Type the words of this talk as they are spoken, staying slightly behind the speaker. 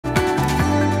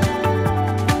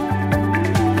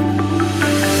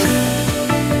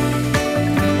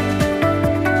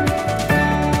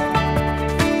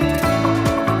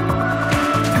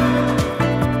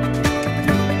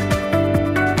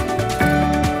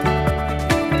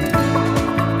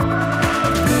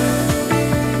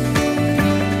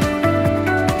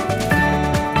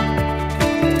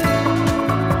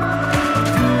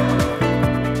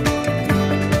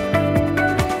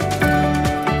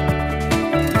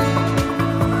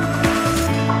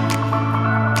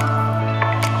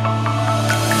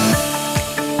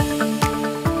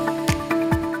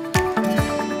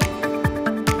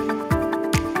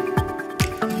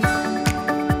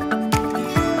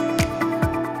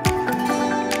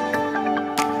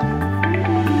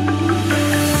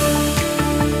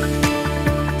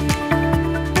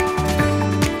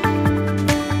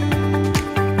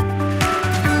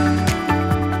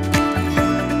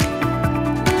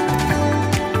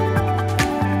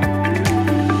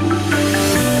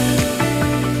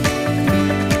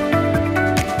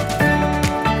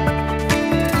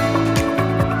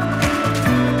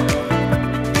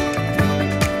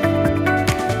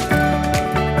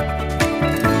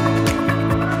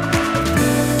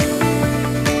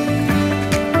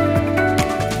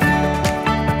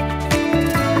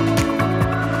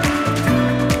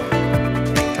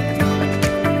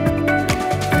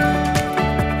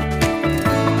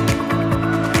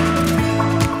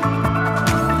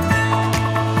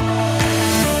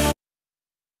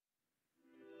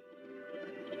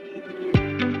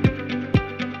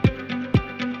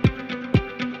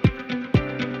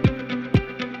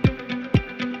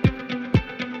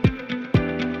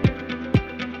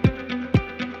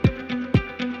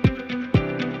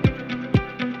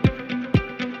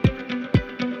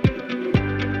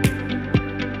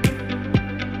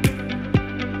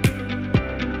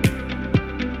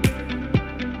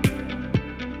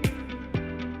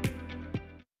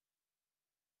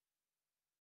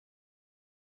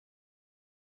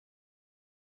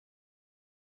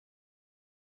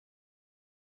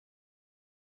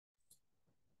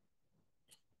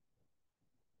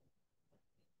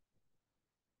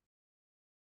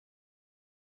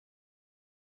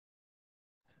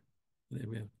There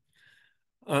we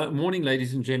are. Morning,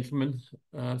 ladies and gentlemen.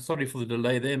 Sorry for the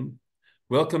delay there.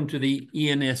 Welcome to the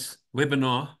ENS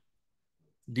webinar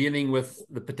dealing with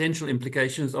the potential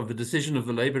implications of the decision of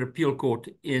the Labour Appeal Court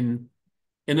in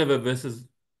Innover versus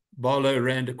Barlow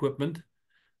Rand Equipment.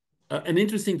 An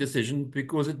interesting decision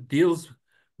because it deals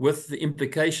with the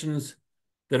implications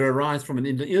that arise from an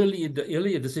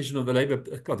earlier decision of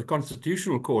the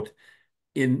Constitutional Court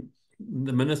in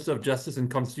the Minister of Justice and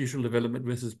Constitutional Development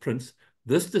versus Prince.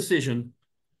 This decision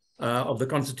of the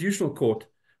Constitutional Court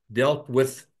dealt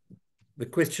with the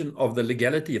question of the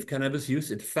legality of cannabis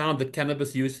use. It found that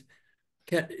cannabis use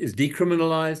is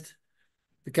decriminalized.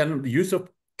 The use of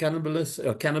cannabis,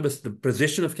 the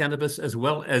possession of cannabis, as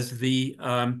well as the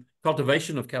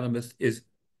cultivation of cannabis is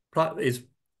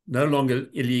no longer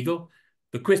illegal.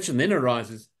 The question then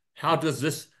arises, how does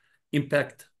this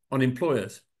impact on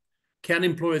employers? Can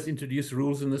employers introduce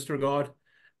rules in this regard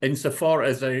insofar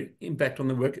as they impact on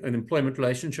the work and employment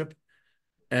relationship?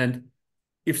 And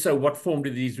if so, what form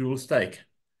do these rules take?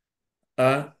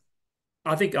 I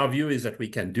think our view is that we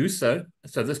can do so.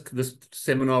 So this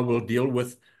seminar will deal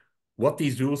with what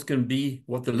these rules can be,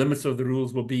 what the limits of the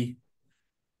rules will be,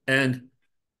 and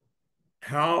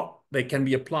how they can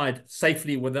be applied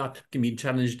safely without being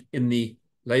challenged in the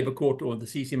Labour Court or the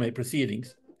CCMA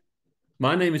proceedings.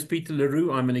 My name is Peter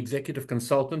Leroux. I'm an executive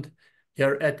consultant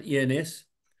here at ENS.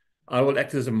 I will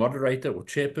act as a moderator or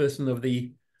chairperson of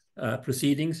the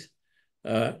proceedings.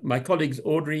 My colleagues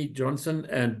Audrey Johnson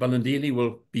and Balandili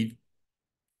will be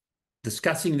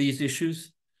discussing these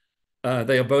issues.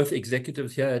 They are both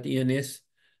executives here at ENS,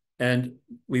 and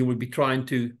we will be trying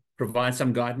to provide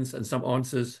some guidance and some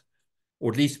answers,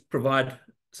 or at least provide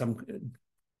some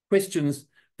questions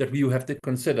that we will have to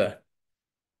consider.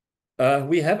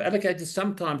 We have allocated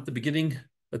some time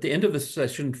at the end of the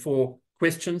session for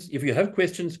questions. If you have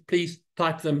questions, please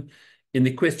type them in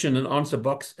the question and answer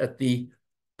box at the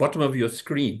bottom of your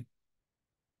screen.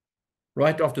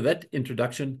 Right after that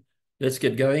introduction, let's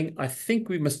get going. I think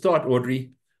we must start,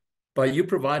 Audrey, by you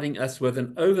providing us with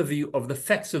an overview of the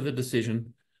facts of the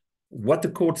decision, what the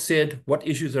court said, what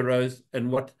issues arose, and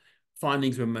what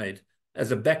findings were made,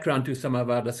 as a background to some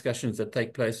of our discussions that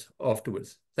take place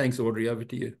afterwards. Thanks, Audrey. Over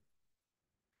to you.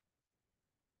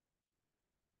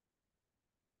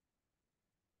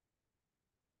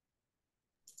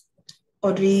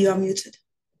 Audrey, you are muted.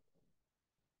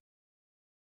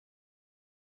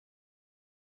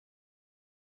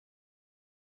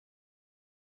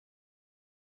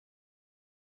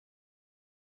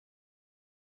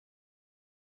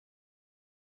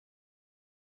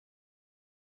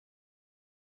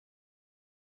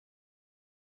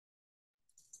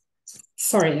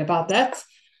 Sorry about that.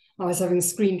 I was having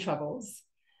screen troubles.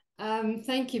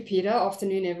 Thank you, Peter.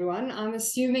 Afternoon, everyone. I'm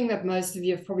assuming that most of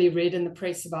you have probably read in the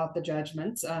press about the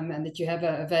judgment and that you have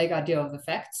a vague idea of the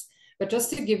facts. But just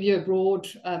to give you a broad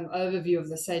overview of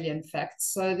the salient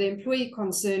facts. So the employee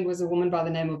concerned was a woman by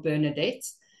the name of Bernadette.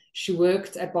 She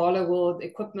worked at Barlow World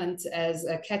Equipment as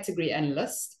a category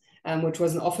analyst, which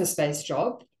was an office-based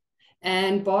job.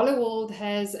 And Barlow World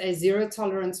has a zero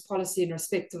tolerance policy in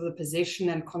respect of the possession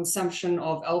and consumption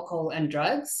of alcohol and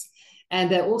drugs. And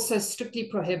they also strictly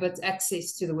prohibit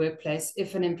access to the workplace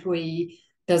if an employee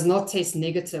does not test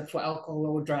negative for alcohol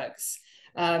or drugs.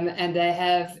 And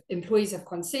employees have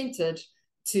consented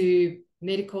to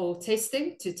medical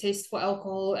testing to test for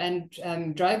alcohol and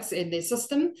drugs in their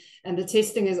system. And the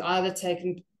testing is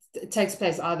takes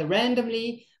place either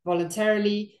randomly,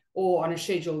 voluntarily, or on a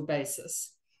scheduled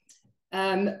basis.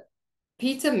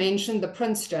 Peter mentioned the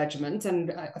Prince judgment,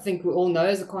 and I think we all know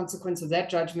as a consequence of that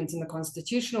judgment in the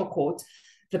Constitutional Court,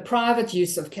 the private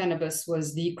use of cannabis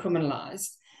was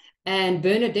decriminalized. And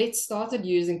Bernadette started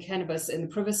using cannabis in the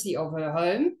privacy of her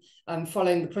home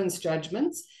following the Prince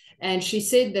judgment. And she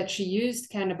said that she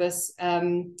used cannabis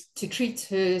to treat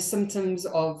her symptoms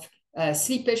of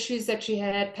sleep issues that she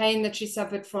had, pain that she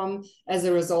suffered from as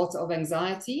a result of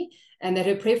anxiety, and that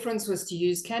her preference was to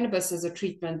use cannabis as a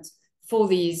treatment for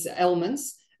these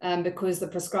ailments because the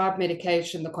prescribed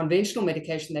medication, the conventional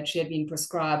medication that she had been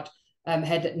prescribed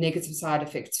had negative side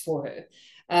effects for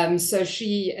her. So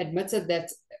she admitted that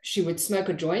she would smoke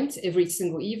a joint every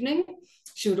single evening.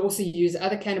 She would also use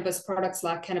other cannabis products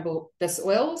like cannabis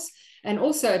oils, and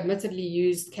also admittedly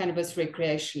used cannabis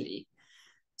recreationally.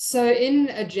 So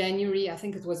in January, I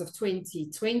think it was of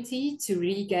 2020, to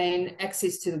regain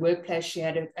access to the workplace, she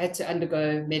had to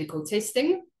undergo medical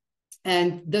testing.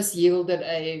 And this yielded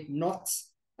a not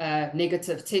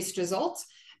negative test result,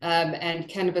 and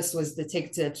cannabis was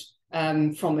detected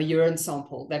from a urine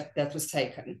sample that was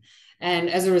taken. And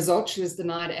as a result, she was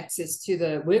denied access to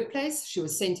the workplace. She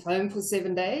was sent home for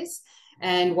 7 days,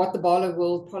 And what the Barlow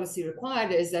World policy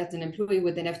required is that an employee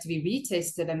would then have to be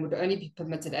retested and would only be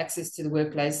permitted access to the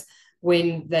workplace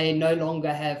when they no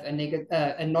longer have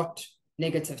a not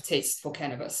negative test for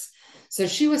cannabis. So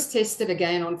she was tested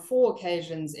again on 4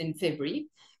 occasions in February,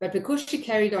 but because she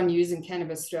carried on using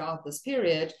cannabis throughout this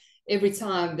period, every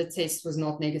time the test was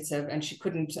not negative and she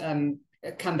couldn't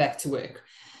come back to work.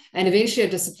 And eventually a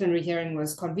disciplinary hearing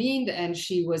was convened and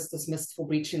she was dismissed for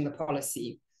breaching the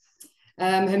policy.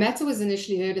 Her matter was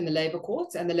initially heard in the Labour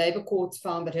Court, and the Labour Court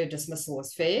found that her dismissal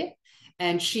was fair.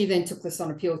 And she then took this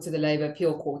on appeal to the Labour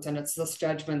Appeal Court, and it's this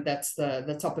judgment that's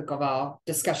the topic of our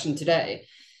discussion today.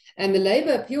 And the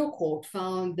Labour Appeal Court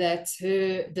found that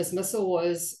her dismissal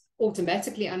was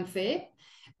automatically unfair.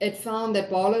 It found that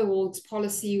Barlow World's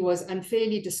policy was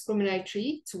unfairly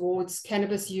discriminatory towards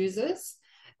cannabis users,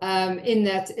 in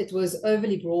that it was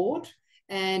overly broad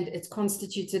and it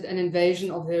constituted an invasion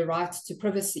of her right to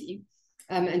privacy,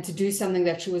 and to do something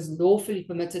that she was lawfully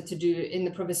permitted to do in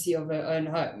the privacy of her own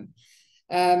home.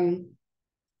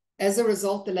 As a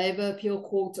result, the Labour Appeal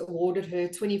Court awarded her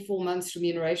 24 months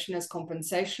remuneration as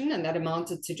compensation, and that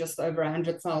amounted to just over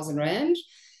 100,000 Rand.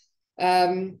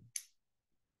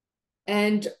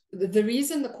 And the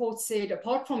reason the court said,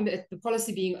 apart from the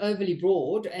policy being overly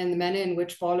broad and the manner in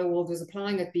which Barlow World was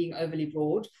applying it being overly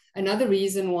broad, another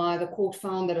reason why the court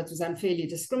found that it was unfairly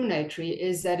discriminatory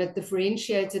is that it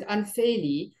differentiated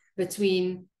unfairly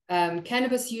between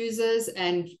cannabis users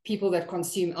and people that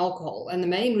consume alcohol. And the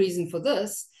main reason for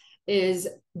this is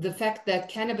the fact that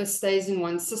cannabis stays in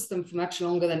one's system for much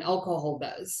longer than alcohol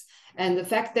does. And the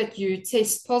fact that you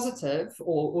test positive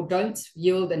or don't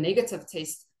yield a negative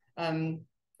test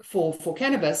for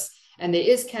cannabis, and there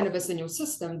is cannabis in your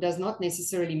system, does not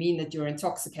necessarily mean that you're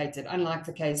intoxicated, unlike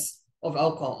the case of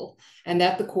alcohol. And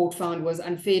that the court found was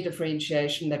unfair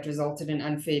differentiation that resulted in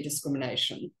unfair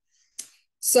discrimination.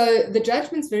 So the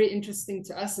judgment's very interesting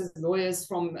to us as lawyers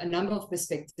from a number of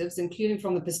perspectives, including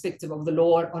from the perspective of the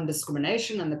law on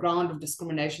discrimination and the ground of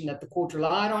discrimination that the court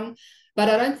relied on. But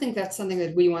I don't think that's something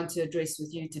that we want to address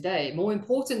with you today. More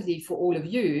importantly for all of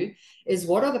you is,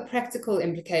 what are the practical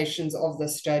implications of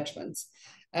this judgment?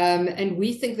 And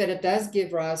we think that it does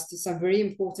give rise to some very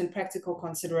important practical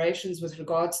considerations with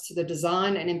regards to the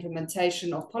design and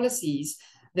implementation of policies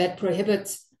that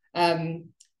prohibit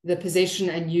the possession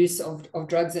and use of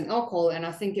drugs and alcohol. And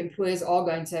I think employers are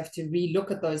going to have to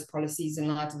relook at those policies in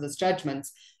light of this judgment.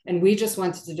 And we just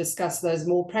wanted to discuss those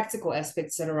more practical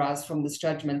aspects that arise from this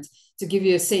judgment to give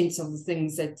you a sense of the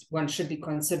things that one should be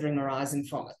considering arising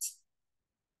from it.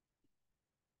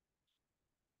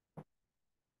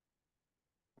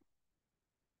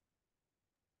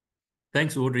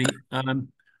 Thanks, Audrey.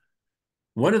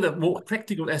 One of the more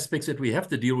practical aspects that we have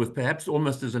to deal with, perhaps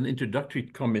almost as an introductory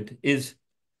comment, is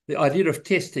the idea of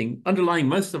testing. Underlying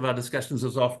most of our discussions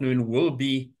this afternoon will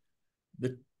be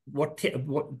that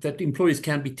employees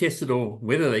can be tested or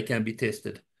whether they can be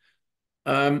tested.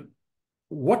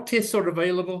 What tests are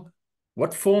available,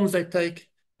 what forms they take,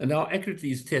 and how accurate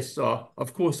these tests are,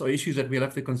 of course, are issues that we'll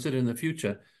have to consider in the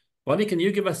future. Bonnie, can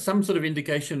you give us some sort of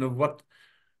indication of what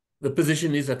the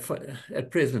position is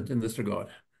at present in this regard?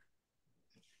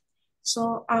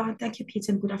 So thank you,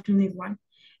 Peter, and good afternoon, everyone.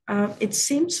 It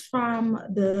seems from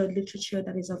the literature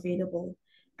that is available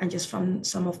and just from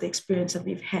some of the experience that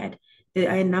we've had, there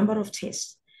are a number of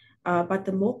tests, but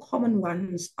the more common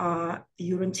ones are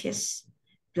urine tests,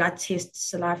 blood tests,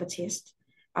 saliva tests.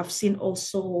 I've seen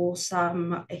also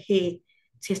some hair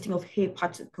testing of hair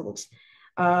particles,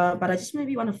 but I just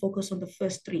maybe want to focus on the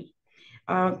first 3.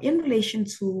 In relation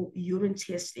to urine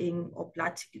testing or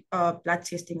blood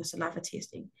testing or saliva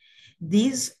testing,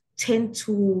 these tend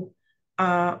to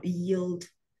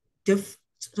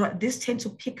these tend to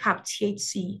pick up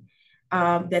THC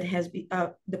that has been,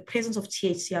 the presence of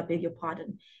THC, I beg your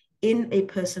pardon, in a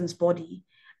person's body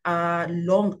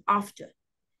long after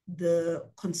the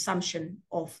consumption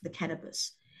of the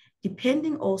cannabis,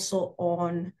 depending also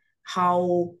on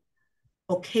how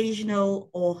occasional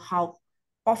or how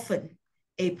often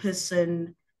a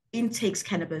person intakes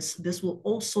cannabis. This will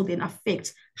also then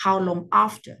affect how long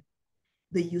after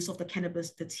the use of the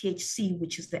cannabis, the THC,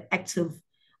 which is the active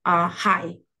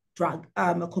high drug,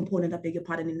 a component, I beg your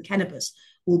pardon, in cannabis,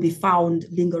 will be found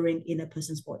lingering in a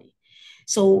person's body.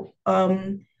 So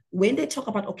when they talk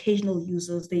about occasional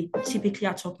users, they typically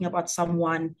are talking about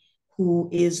someone who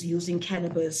is using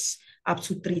cannabis up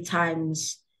to 3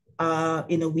 times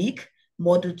in a week,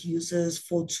 moderate users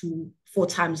 4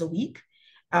 times a week,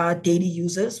 daily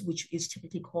users, which is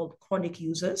typically called chronic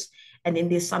users. And then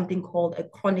there's something called a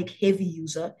chronic heavy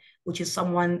user, which is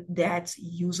someone that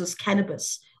uses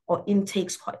cannabis or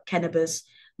intakes cannabis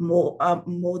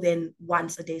more than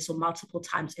once a day, so multiple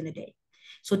times in a day.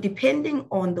 So depending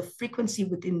on the frequency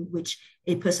within which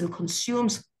a person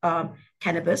consumes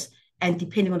cannabis, and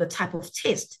depending on the type of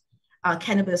test,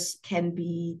 cannabis can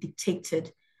be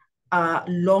detected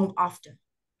long after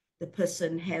the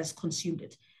person has consumed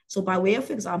it. So by way of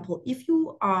example, if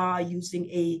you are using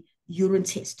a urine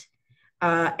test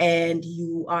and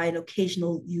you are an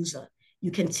occasional user,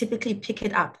 you can typically pick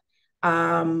it up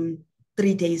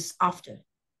 3 days after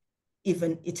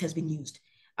even it has been used.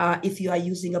 If you are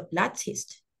using a blood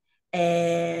test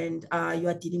and you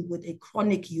are dealing with a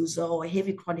chronic user or a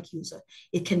heavy chronic user,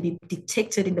 it can be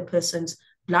detected in the person's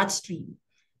bloodstream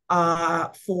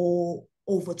for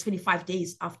over 25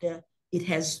 days after it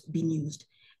has been used.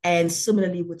 And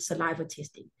similarly with saliva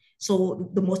testing.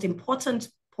 So the most important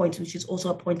point, which is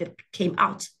also a point that came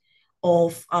out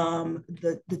of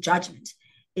the judgment,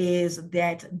 is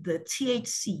that the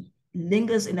THC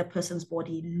lingers in a person's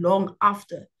body long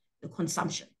after the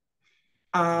consumption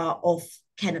of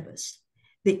cannabis.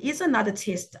 There is another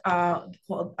test called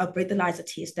a breathalyzer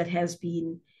test that has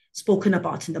been spoken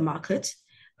about in the market.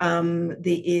 There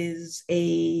is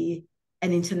an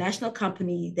international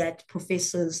company that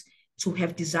professes to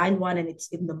have designed one, and it's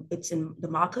in the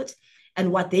market.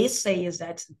 And what they say is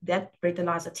that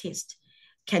breathalyzer test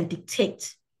can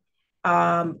detect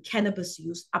cannabis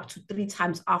use up to 3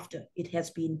 times after it has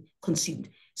been consumed.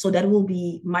 So that will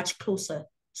be much closer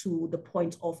to the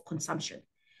point of consumption.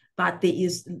 But there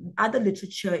is other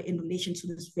literature in relation to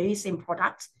this very same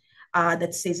product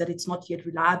that says that it's not yet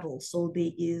reliable. So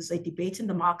there is a debate in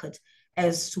the market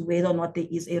as to whether or not there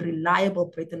is a reliable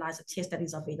breathalyzer test that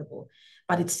is available.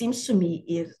 But it seems to me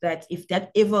is that if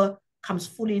that ever comes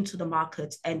fully into the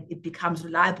market and it becomes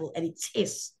reliable and it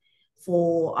tests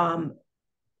for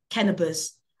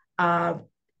cannabis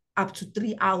up to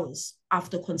 3 hours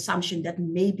after consumption, that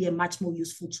may be a much more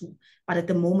useful tool. But at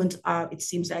the moment, it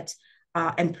seems that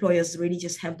employers really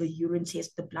just have the urine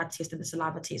test, the blood test, and the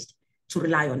saliva test to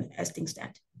rely on as things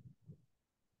stand.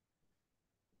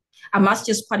 I must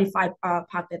just qualify,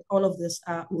 Park, that all of this,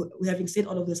 having said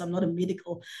all of this, I'm not a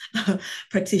medical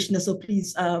practitioner, so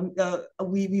please,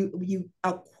 we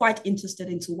are quite interested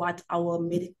into what our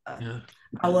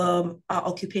our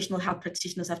occupational health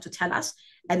practitioners have to tell us.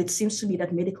 And it seems to me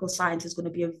that medical science is going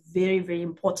to be a very, very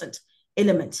important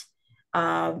element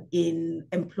in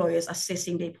employers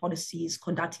assessing their policies,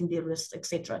 conducting their risks,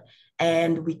 etc.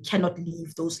 And we cannot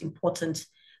leave those important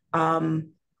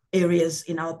areas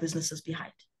in our businesses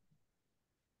behind.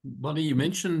 Bonnie, you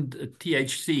mentioned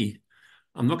THC.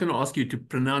 I'm not going to ask you to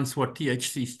pronounce what what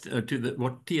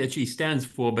THC stands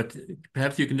for, but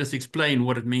perhaps you can just explain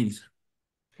what it means.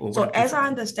 So as I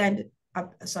understand it,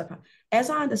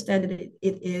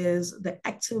 it is the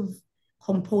active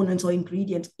component or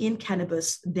ingredient in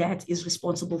cannabis that is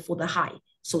responsible for the high,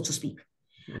 so to speak.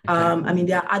 Okay. I mean,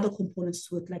 there are other components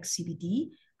to it like CBD,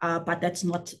 but that's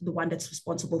not the one that's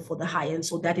responsible for the high. And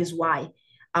so that is why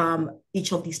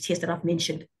each of these tests that I've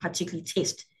mentioned particularly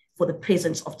test for the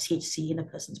presence of THC in a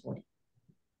person's body.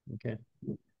 Okay.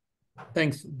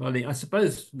 Thanks, Bonnie. I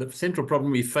suppose the central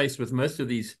problem we face with most of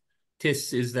these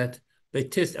tests is that they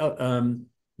test out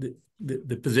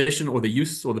the possession or the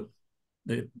use or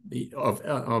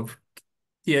of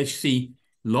THC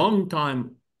long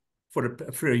time for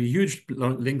a huge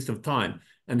length of time.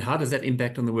 And how does that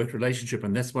impact on the work relationship?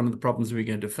 And that's one of the problems we're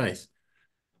going to face.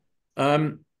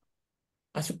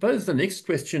 I suppose the next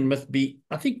question must be,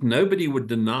 I think nobody would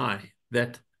deny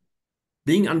that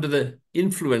being under the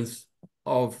influence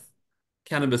of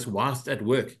cannabis whilst at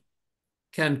work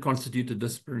can constitute a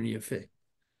disciplinary effect.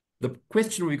 The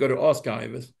question we've got to ask,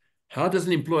 however, is how does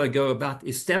an employer go about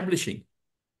establishing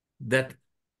that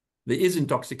there is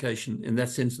intoxication in that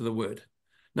sense of the word?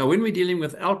 Now, when we're dealing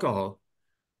with alcohol,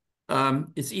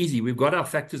 it's easy. We've got our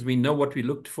factors. We know what we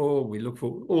looked for. We look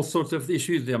for all sorts of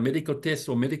issues. There are medical tests,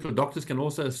 or medical doctors can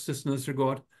also assist in this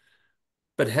regard.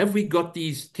 But have we got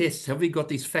these tests? Have we got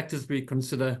these factors we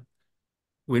consider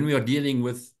when we are dealing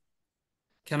with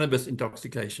cannabis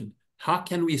intoxication? How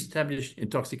can we establish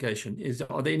intoxication?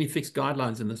 Are there any fixed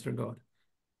guidelines in this regard?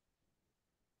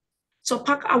 So,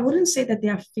 Park, I wouldn't say that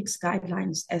there are fixed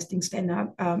guidelines as things stand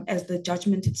up. As the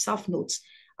judgment itself notes,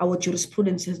 our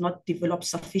jurisprudence has not developed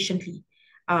sufficiently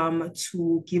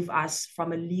to give us,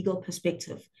 from a legal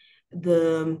perspective,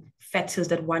 the factors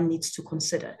that one needs to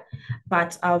consider.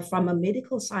 But from a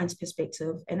medical science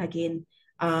perspective, and again,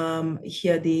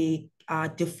 here the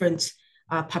different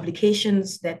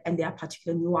publications and there are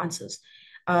particular nuances.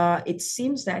 It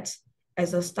seems that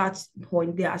as a start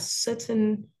point, there are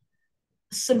certain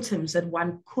symptoms that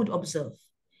one could observe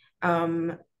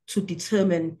to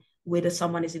determine whether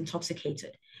someone is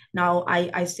intoxicated. Now,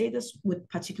 I say this with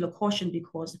particular caution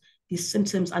because these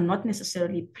symptoms are not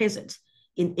necessarily present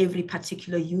in every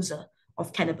particular user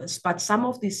of cannabis, but some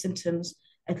of these symptoms,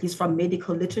 at least from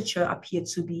medical literature, appear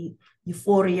to be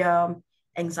euphoria,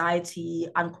 anxiety,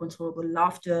 uncontrollable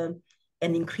laughter,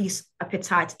 and increased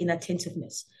appetite,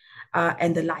 inattentiveness,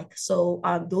 and the like. So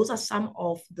those are some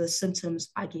of the symptoms,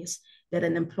 I guess, that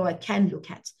an employer can look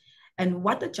at. And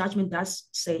what the judgment does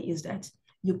say is that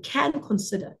you can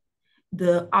consider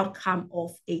the outcome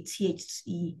of a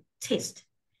THC test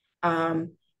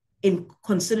in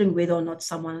considering whether or not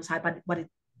someone is high, but what it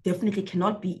definitely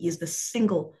cannot be is the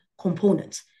single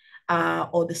component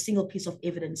or the single piece of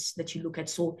evidence that you look at.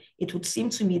 So it would seem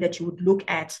to me that you would look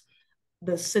at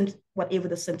whatever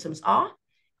the symptoms are,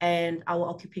 and our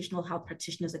occupational health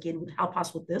practitioners, again, would help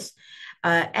us with this.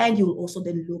 And you'll also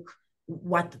then look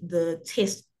what the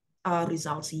test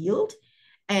results yield.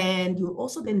 And you'll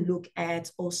also then look at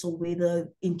also whether,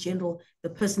 in general, the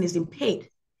person is impaired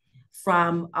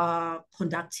from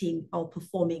conducting or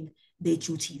performing their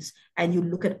duties. And you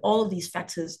look at all of these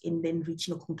factors in then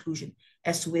reaching a conclusion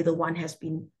as to whether one has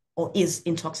been or is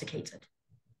intoxicated.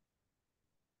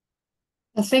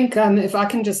 I think if I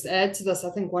can just add to this, I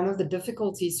think one of the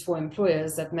difficulties for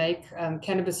employers that make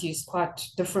cannabis use quite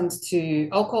different to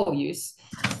alcohol use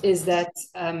is that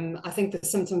I think the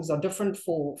symptoms are different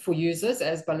for users,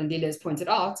 as Balandile has pointed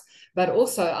out, but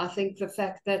also I think the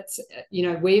fact that,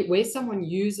 where someone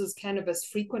uses cannabis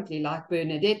frequently, like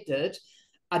Bernadette did,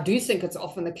 I do think it's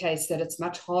often the case that it's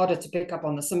much harder to pick up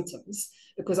on the symptoms,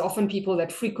 because often people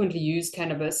that frequently use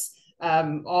cannabis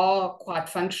are quite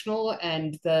functional,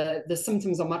 and the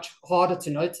symptoms are much harder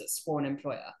to notice for an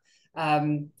employer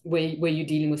where you're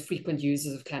dealing with frequent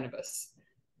users of cannabis.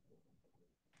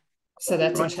 So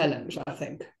that's a challenge, I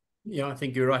think. Yeah, I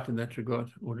think you're right in that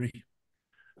regard, Audrey.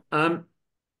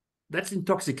 That's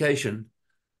intoxication.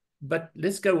 But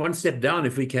let's go one step down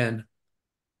if we can.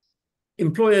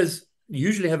 Employers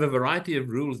usually have a variety of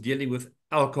rules dealing with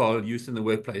alcohol use in the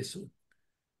workplace.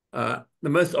 The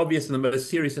most obvious and the most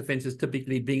serious offense is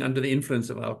typically being under the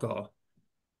influence of alcohol.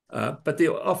 But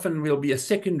there often will be a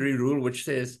secondary rule which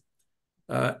says,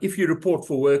 if you report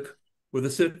for work with a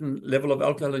certain level of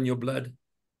alcohol in your blood,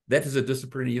 that is a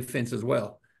disciplinary offense as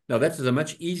well. Now, that is a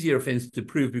much easier offense to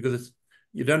prove because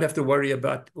you don't have to worry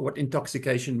about what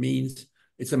intoxication means.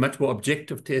 It's a much more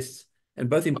objective test, and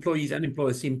both employees and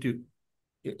employers seem to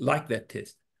like that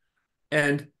test.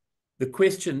 And the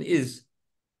question is,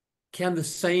 can the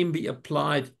same be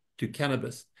applied to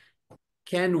cannabis?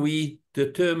 Can we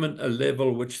determine a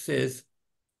level which says,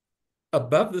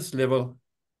 above this level,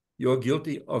 you're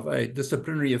guilty of a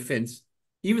disciplinary offense,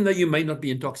 even though you may not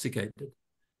be intoxicated?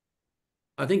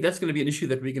 I think that's going to be an issue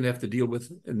that we're going to have to deal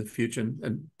with in the future.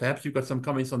 And perhaps you've got some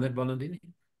comments on that, Balandini?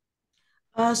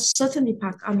 Certainly,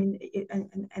 Pak. I mean,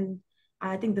 and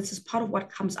I think this is part of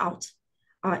what comes out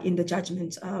in the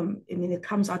judgment. I mean, it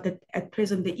comes out that at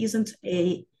present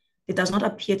there does not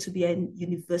appear to be a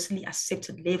universally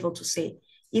accepted level to say,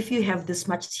 if you have this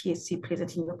much THC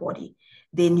present in your body,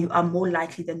 then you are more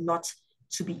likely than not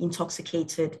to be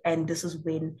intoxicated. And this is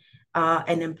when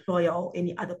an employer or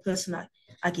any other person,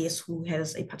 I guess, who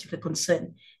has a particular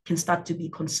concern can start to be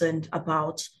concerned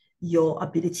about your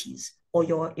abilities or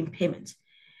your impairment.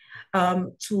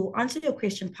 To answer your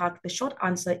question, Park, the short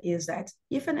answer is that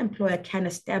if an employer can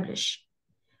establish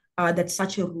that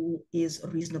such a rule is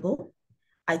reasonable,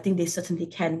 I think they certainly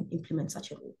can implement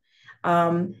such a rule.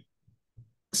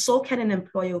 So can an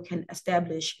employer who can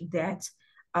establish that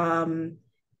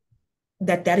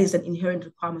that is an inherent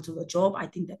requirement of the job. I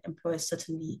think that employers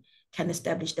certainly can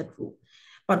establish that rule.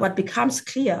 But what becomes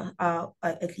clear,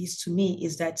 at least to me,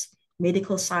 is that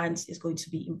medical science is going to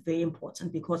be very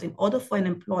important, because in order for an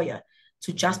employer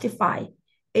to justify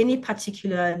any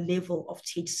particular level of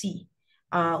THC,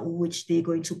 which they're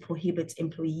going to prohibit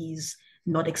employees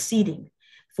not exceeding,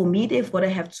 for me, they've got to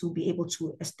have to be able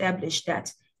to establish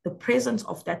that the presence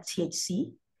of that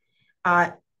THC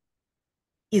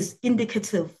is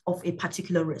indicative of a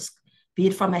particular risk, be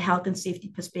it from a health and safety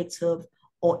perspective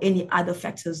or any other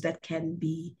factors that can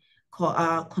be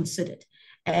considered.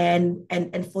 And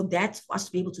for that, for us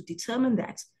to be able to determine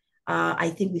that,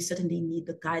 I think we certainly need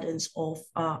the guidance of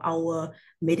our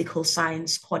medical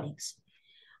science colleagues.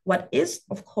 What is,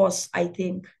 of course, I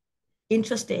think,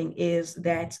 interesting is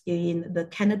that in the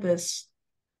cannabis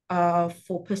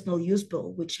for personal use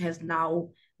bill, which has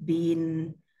now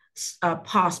been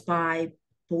passed by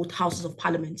both houses of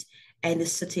parliament and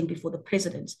is sitting before the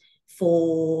president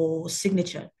for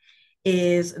signature,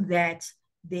 is that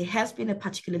there has been a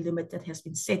particular limit that has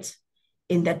been set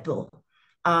in that bill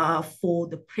for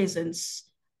the presence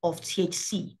of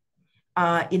THC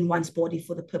in one's body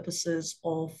for the purposes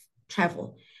of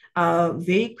travel.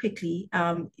 Very quickly,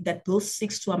 that bill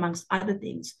seeks to, amongst other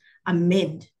things,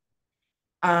 amend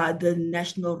the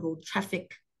National Road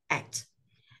Traffic Act,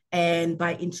 and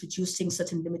by introducing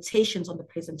certain limitations on the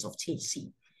presence of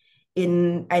THC.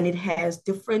 And it has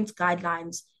different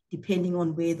guidelines depending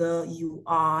on whether you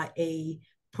are a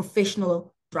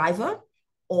professional driver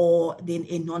or then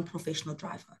a non-professional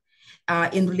driver.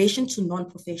 In relation to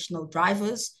non-professional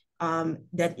drivers,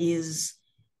 that is,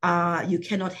 you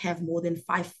cannot have more than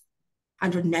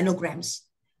 500 nanograms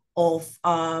of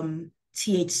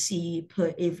THC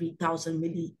per every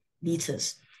 1,000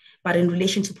 milliliters. But in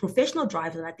relation to professional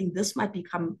drivers, I think this might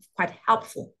become quite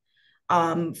helpful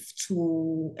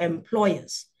to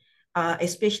employers,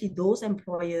 especially those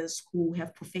employers who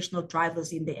have professional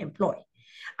drivers in their employ.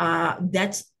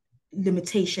 That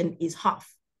limitation is half.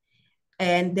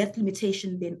 And that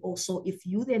limitation then also, if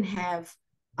you then have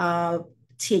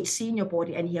THC in your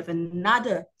body and you have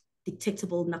another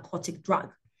detectable narcotic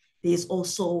drug, there's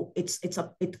also, it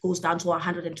goes down to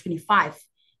 125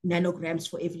 nanograms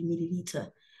for every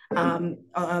milliliter.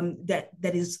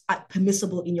 That is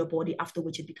permissible in your body, after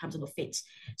which it becomes an offense.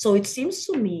 So it seems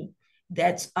to me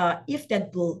that if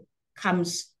that bill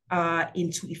comes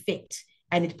into effect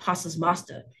and it passes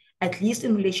muster, at least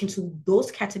in relation to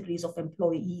those categories of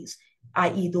employees,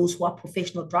 i.e. those who are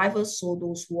professional drivers, so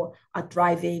those who are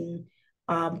driving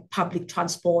public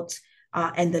transport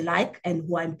and the like, and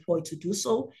who are employed to do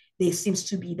so, there seems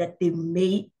to be that there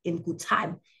may, in good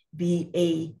time, be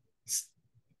a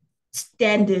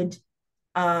standard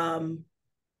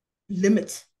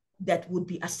limit that would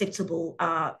be acceptable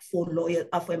for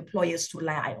employers to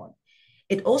rely on.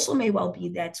 It also may well be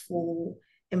that for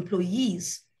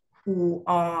employees who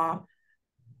have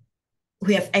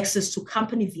access to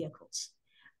company vehicles,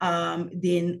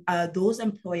 then those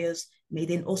employers may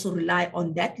then also rely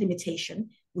on that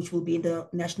limitation, which will be in the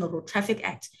National Road Traffic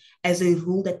Act, as a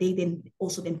rule that they then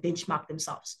also benchmark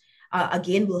themselves.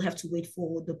 Again, we'll have to wait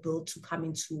for the bill to come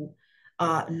into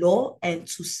law and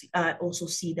to also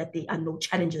see that there are no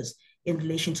challenges in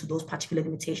relation to those particular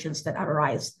limitations that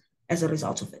arise as a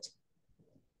result of it.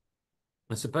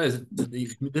 I suppose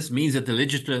this means that the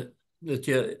legislature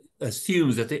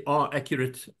assumes that there are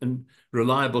accurate and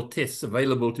reliable tests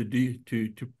available to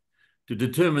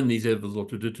determine these levels, or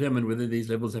to determine whether these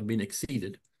levels have been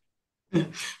exceeded.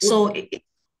 So,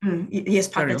 yes,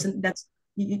 Park,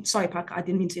 sorry, Park, I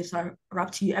didn't mean to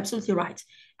interrupt you. You're absolutely right.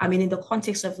 I mean, in the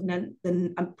context of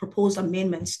the proposed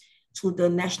amendments to the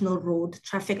National Road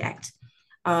Traffic Act,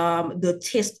 the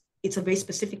test, it's a very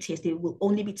specific test. They will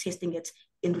only be testing it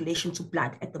in relation to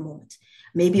blood at the moment.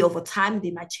 Maybe over time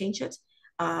they might change it,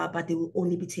 but they will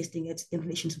only be testing it in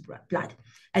relation to blood.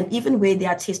 And even where they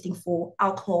are testing for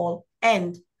alcohol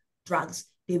and drugs,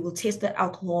 they will test the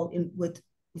alcohol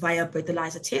via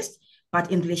breathalyzer test,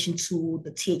 but in relation to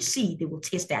the THC, they will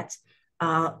test that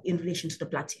in relation to the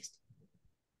blood test.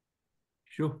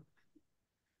 Sure.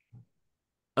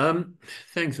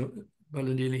 Thanks,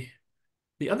 Balandili.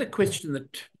 The other question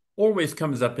that always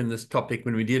comes up in this topic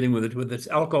when we're dealing with it, whether it's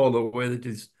alcohol or whether it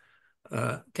is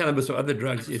cannabis or other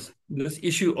drugs, is this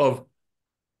issue of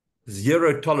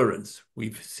zero tolerance.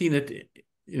 We've seen it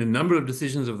in a number of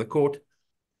decisions of the court.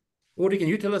 Audrey, can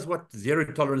you tell us what zero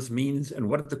tolerance means and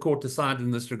what the court decided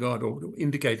in this regard, or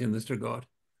indicate in this regard?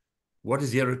 What is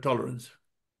zero tolerance?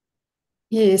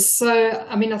 Yes, so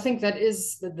I mean, I think that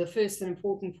is the first and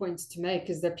important point to make,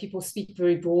 is that people speak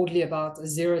very broadly about a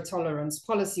zero tolerance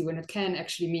policy when it can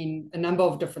actually mean a number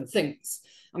of different things.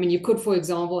 I mean, you could, for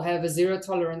example, have a zero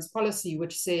tolerance policy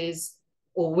which says,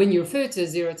 or when you refer to a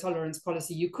zero tolerance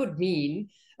policy, you could mean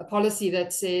a policy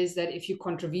that says that if you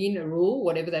contravene a rule,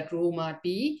 whatever that rule might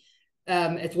be,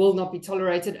 it will not be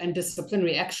tolerated and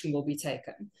disciplinary action will be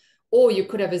taken. Or you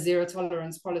could have a zero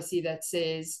tolerance policy that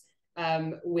says,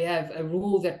 we have a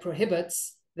rule that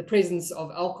prohibits the presence of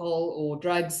alcohol or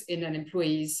drugs in an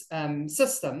employee's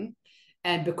system,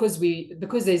 and because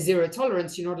there's zero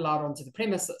tolerance, you're not allowed onto the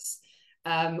premises.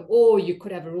 Or you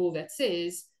could have a rule that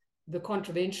says the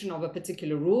contravention of a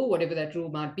particular rule, whatever that rule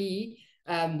might be,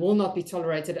 will not be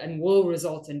tolerated and will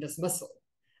result in dismissal.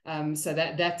 So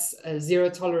that's a zero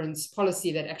tolerance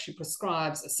policy that actually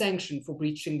prescribes a sanction for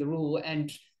breaching the rule,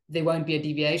 and there won't be a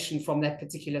deviation from that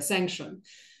particular sanction.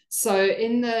 So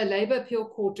in the Labour Appeal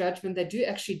Court judgment, they do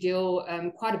actually deal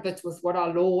quite a bit with what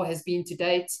our law has been to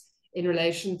date in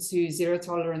relation to zero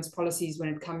tolerance policies when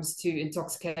it comes to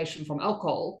intoxication from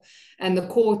alcohol. And the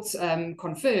court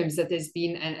confirms that there's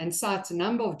been, and cites a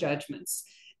number of judgments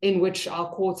in which our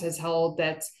court has held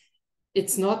that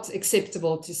it's not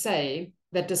acceptable to say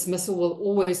that dismissal will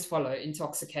always follow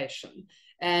intoxication.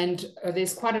 And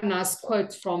there's quite a nice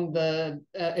quote from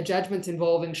a judgment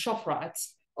involving ShopRite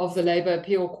of the Labour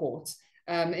Appeal Court,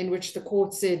 in which the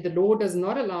court said the law does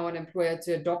not allow an employer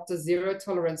to adopt a zero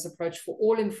tolerance approach for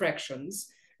all infractions,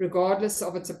 regardless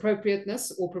of its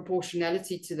appropriateness or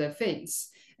proportionality to the offence,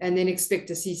 and then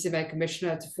expect a CCMA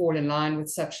commissioner to fall in line with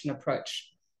such an approach.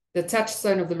 The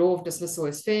touchstone of the law of dismissal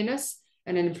is fairness,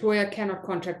 and an employer cannot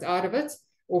contract out of it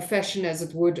or fashion as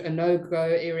it would a no-go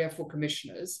area for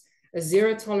commissioners. A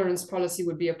zero tolerance policy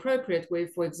would be appropriate where,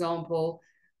 for example,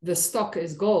 the stock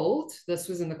is gold. This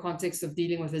was in the context of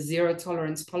dealing with a zero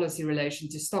tolerance policy relation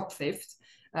to stock theft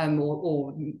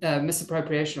or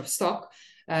misappropriation of stock,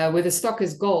 where the stock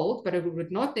is gold, but it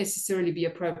would not necessarily be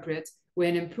appropriate where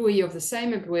an employee of the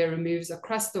same employer removes a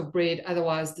crust of bread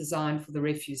otherwise designed for the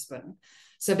refuse bin.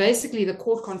 So basically, the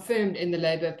court confirmed in the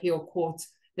Labour Appeal Court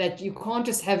that you can't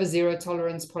just have a zero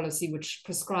tolerance policy which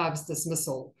prescribes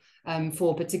dismissal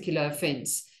for a particular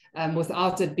offence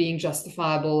without it being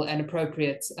justifiable and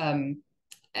appropriate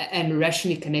and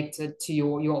rationally connected to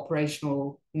your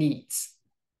operational needs.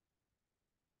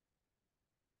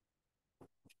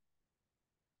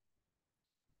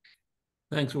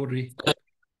 Thanks, Audrey.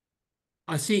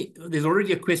 I see there's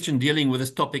already a question dealing with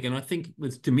this topic, and I think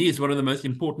to me is one of the most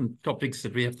important topics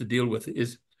that we have to deal with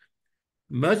is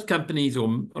most companies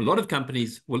or a lot of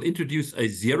companies will introduce a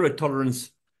zero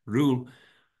tolerance rule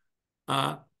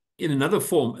in another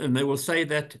form, and they will say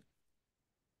that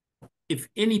if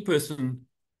any person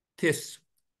tests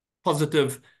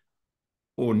positive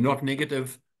or not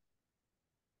negative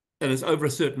and is over a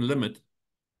certain limit,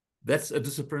 that's a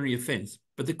disciplinary offence.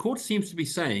 But the court seems to be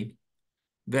saying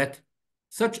that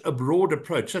such a broad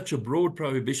approach, such a broad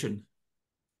prohibition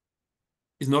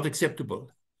is not acceptable.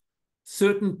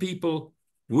 Certain people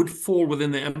would fall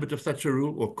within the ambit of such a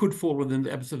rule or could fall within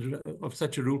the ambit of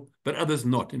such a rule, but others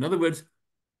not. In other words,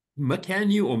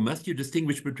 can you or must you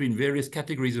distinguish between various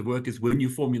categories of workers when you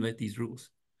formulate these rules?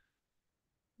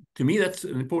 To me, that's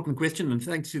an important question, and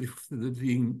thanks to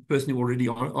the person who already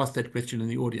asked that question in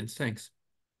the audience. Thanks.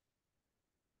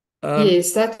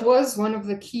 Yes, that was one of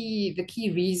the key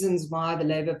reasons why the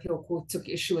Labour Appeal Court took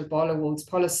issue with Barloworld's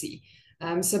policy.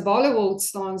 So Barloworld's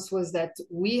stance was that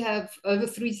we have over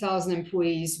 3,000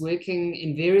 employees working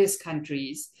in various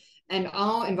countries, and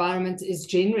our environment is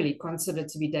generally considered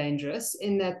to be dangerous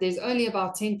in that there's only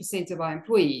about 10% of our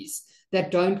employees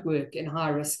that don't work in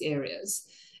high-risk areas.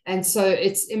 And so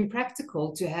it's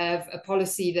impractical to have a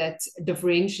policy that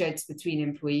differentiates between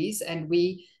employees, and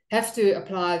we have to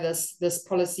apply this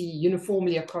policy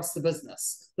uniformly across the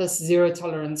business, this zero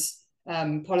tolerance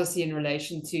policy in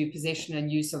relation to possession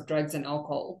and use of drugs and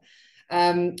alcohol.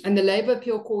 And the Labour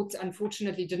Appeal Court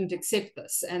unfortunately didn't accept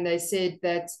this, and they said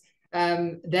that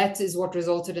that is what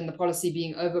resulted in the policy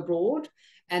being overbroad,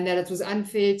 and that it was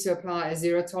unfair to apply a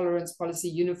zero tolerance policy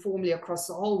uniformly across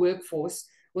the whole workforce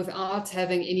without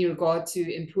having any regard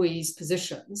to employees'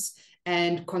 positions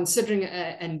and considering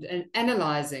and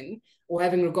analysing or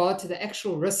having regard to the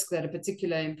actual risk that a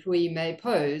particular employee may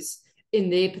pose in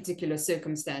their particular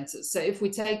circumstances. So if we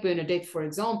take Bernadette, for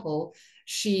example,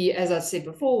 she, as I've said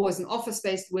before, was an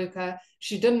office-based worker.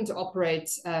 She didn't operate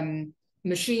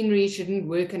machinery. She didn't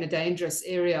work in a dangerous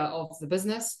area of the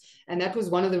business. And that was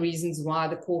one of the reasons why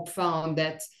the court found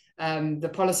that the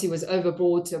policy was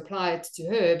overbroad to apply it to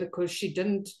her, because she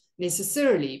didn't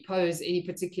necessarily pose any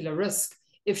particular risk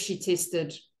if she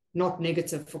tested not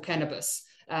negative for cannabis.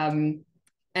 And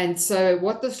so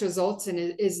what this results in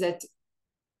is that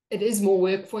it is more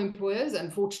work for employers.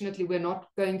 Unfortunately, we're not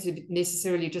going to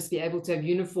necessarily just be able to have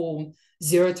uniform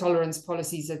zero tolerance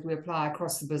policies that we apply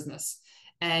across the business.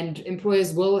 And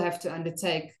employers will have to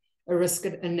undertake a risk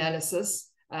analysis,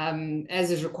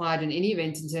 as is required in any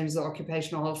event in terms of the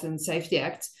Occupational Health and Safety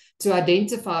Act, to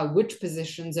identify which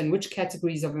positions and which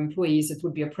categories of employees it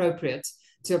would be appropriate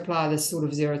to apply this sort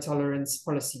of zero tolerance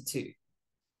policy to.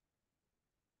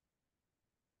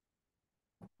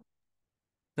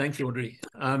 Thanks, Audrey.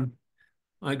 I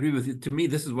agree with you. To me,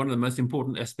 this is one of the most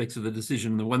important aspects of the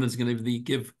decision, the one that's going to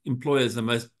give employers the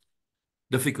most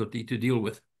difficulty to deal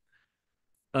with.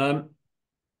 Another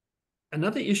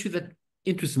issue that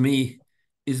interests me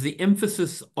is the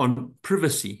emphasis on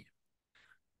privacy.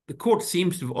 The court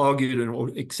seems to have argued or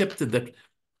accepted that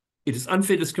it is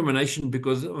unfair discrimination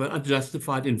because of an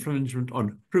unjustified infringement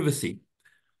on privacy.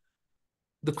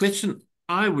 The question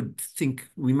I would think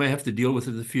we may have to deal with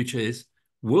in the future is,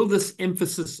 will this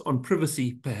emphasis on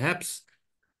privacy perhaps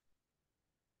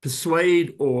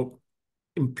persuade or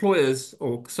employers,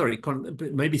 or sorry,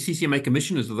 maybe CCMA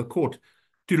commissioners of the court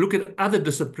to look at other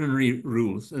disciplinary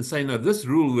rules and say, no, this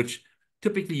rule, which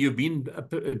typically you've been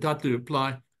entitled to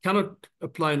apply, cannot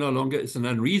apply no longer. It's an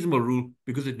unreasonable rule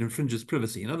because it infringes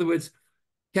privacy. In other words,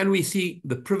 can we see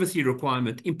the privacy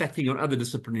requirement impacting on other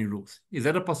disciplinary rules? Is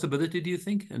that a possibility, do you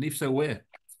think? And if so, where?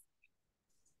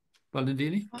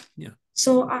 Valentina? Yeah.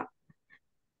 So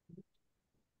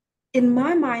in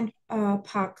my mind,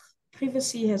 Park,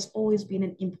 privacy has always been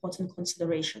an important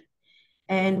consideration.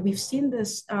 And we've seen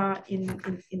this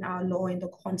in our law in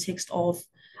the context of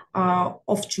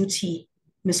off-duty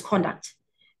misconduct,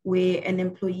 where an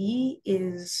employee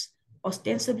is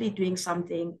ostensibly doing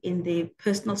something in their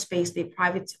personal space, their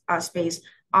private space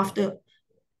after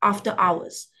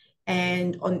hours.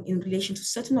 And in relation to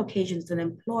certain occasions, an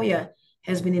employer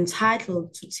has been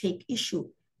entitled to take issue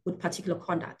with particular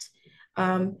conduct.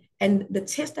 And the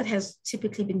test that has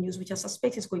typically been used, which I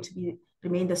suspect is going to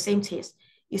remain the same test,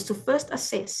 is to first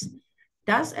assess,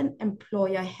 does an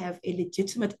employer have a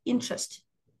legitimate interest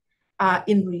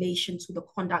in relation to the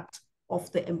conduct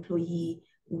of the employee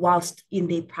whilst in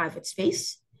their private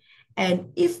space?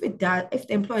 And if the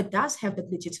employer does have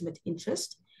that legitimate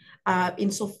interest,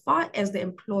 insofar as the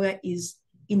employer is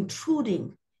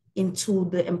intruding into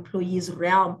the employee's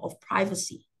realm of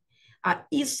privacy,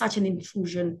 is such an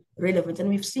intrusion relevant? And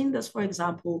we've seen this, for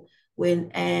example,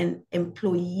 when an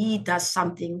employee does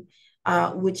something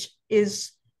which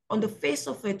is, on the face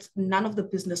of it, none of the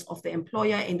business of the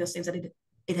employer, in the sense that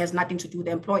it has nothing to do with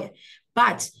the employer,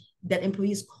 but that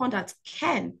employee's conduct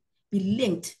can be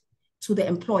linked to the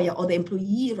employer, or the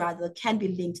employee rather can be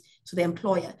linked to the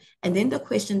employer. And then the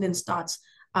question then starts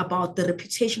about the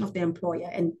reputation of the employer,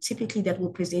 and typically that will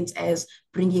present as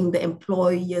bringing the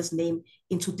employer's name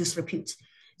into disrepute.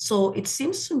 So it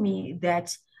seems to me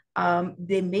that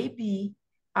there may be,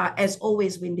 as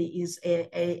always, when there is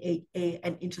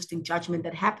an interesting judgment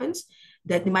that happens,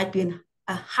 that there might be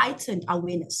a heightened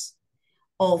awareness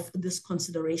of this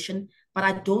consideration, but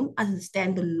I don't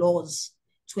understand the laws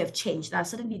to have changed. I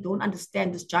certainly don't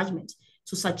understand this judgment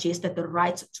to suggest that the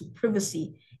right to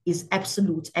privacy is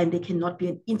absolute and there cannot be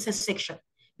an intersection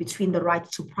between the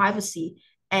right to privacy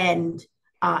and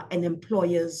an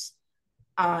employer's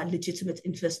legitimate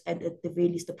interest, and at the very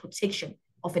least the protection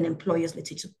of an employer's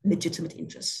legitimate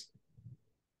interests.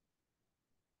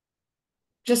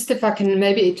 Just if I can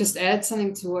maybe just add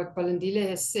something to what Balindile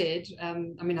has said, I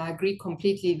mean, I agree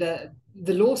completely.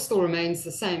 The law still remains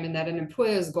the same, in that an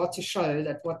employer has got to show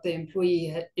that what the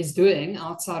employee is doing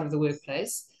outside of the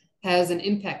workplace has an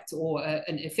impact or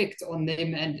an effect on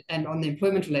them and on the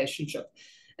employment relationship.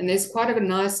 And there's quite a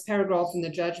nice paragraph in the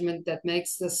judgment that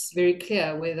makes this very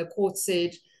clear, where the court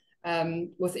said,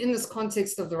 within this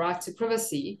context of the right to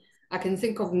privacy, I can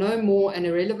think of no more an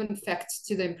irrelevant fact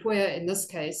to the employer in this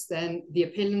case than the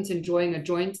appellant enjoying a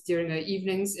joint during her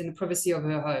evenings in the privacy of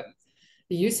her home.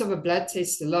 The use of a blood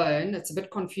test alone, it's a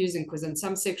bit confusing because in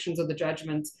some sections of the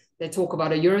judgment, they talk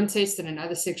about a urine test, and in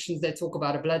other sections, they talk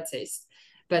about a blood test.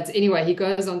 But anyway, he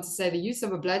goes on to say the use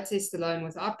of a blood test alone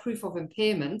without proof of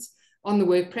impairment on the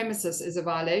work premises is a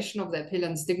violation of the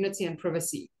appellant's dignity and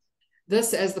privacy.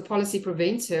 This, as the policy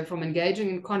prevents her from engaging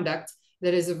in conduct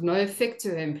that is of no effect to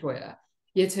her employer,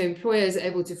 yet her employer is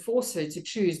able to force her to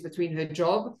choose between her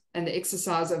job and the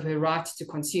exercise of her right to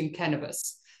consume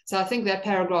cannabis. So I think that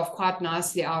paragraph quite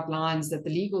nicely outlines that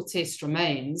the legal test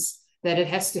remains, that it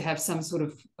has to have some sort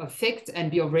of effect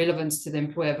and be of relevance to the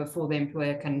employer before the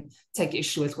employer can take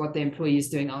issue with what the employee is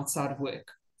doing outside of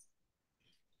work.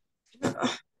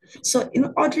 So,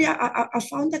 Audrey, I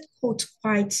found that quote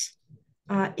quite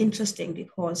interesting,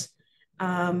 because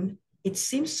it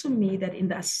seems to me that in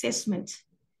the assessment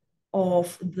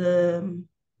of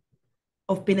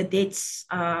Benedette's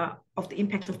of the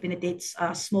impact of Benedette's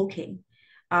smoking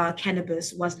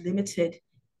cannabis was limited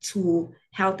to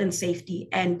health and safety,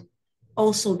 and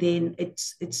also then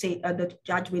the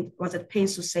judgment was at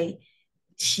pains to say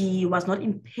she was not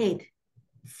impaired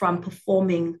from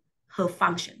performing her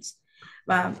functions.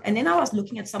 And then I was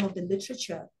looking at some of the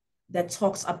literature that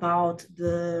talks about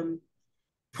the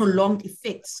prolonged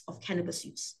effects of cannabis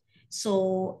use.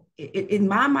 So in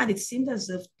my mind, it seemed as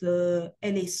if the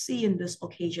LAC in this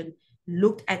occasion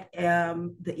looked at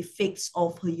the effects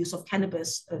of her use of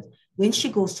cannabis. When she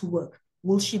goes to work,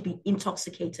 will she be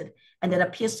intoxicated? And that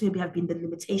appears to have been the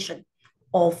limitation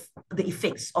of the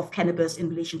effects of cannabis in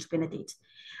relation to Benedette.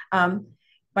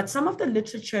 But some of the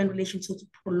literature in relation to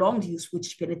prolonged use,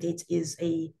 which Benedette is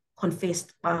a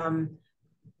confessed,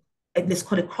 let's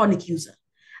call it chronic user,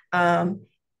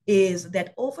 is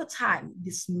that over time,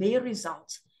 this may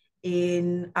result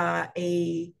in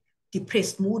a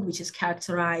depressed mood, which is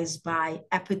characterized by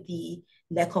apathy,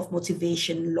 lack of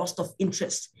motivation, loss of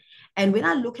interest. And when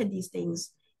I look at these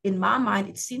things, in my mind,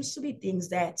 it seems to be things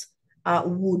that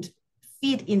would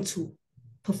feed into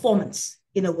performance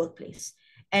in a workplace.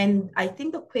 And I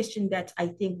think the question that I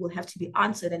think will have to be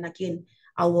answered, and again,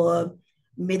 our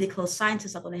medical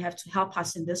scientists are going to have to help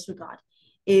us in this regard,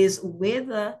 is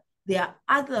whether there are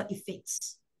other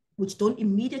effects which don't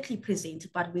immediately present,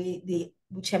 but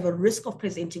which have a risk of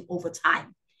presenting over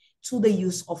time to the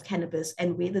use of cannabis,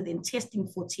 and whether then testing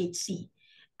for THC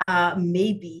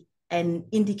may be an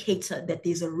indicator that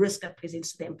there's a risk that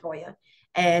presents to the employer.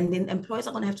 And then employers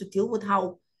are going to have to deal with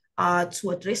how to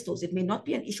address those. It may not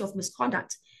be an issue of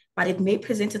misconduct, but it may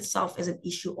present itself as an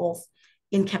issue of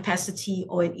incapacity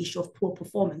or an issue of poor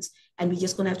performance. And we're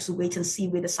just going to have to wait and see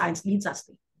where the science leads us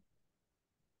to.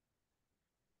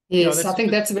 Yes, I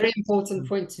think that's a very important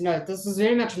point to note. This is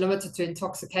very much limited to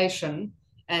intoxication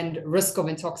and risk of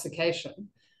intoxication.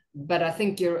 But I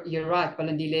think you're right,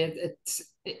 Balindile. It's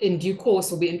in due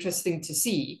course will be interesting to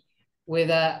see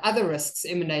whether other risks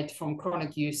emanate from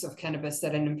chronic use of cannabis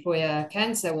that an employer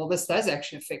can say, well, this does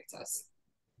actually affect us.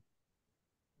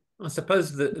 I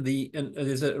suppose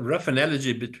there's a rough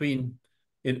analogy between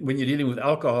when you're dealing with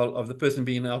alcohol, of the person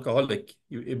being an alcoholic,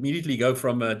 you immediately go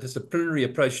from a disciplinary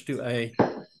approach to a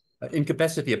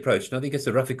incapacity approach. And I think it's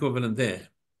a rough equivalent there.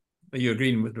 Are you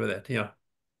agreeing with that? Yeah.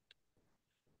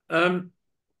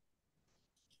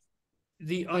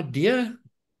 The idea,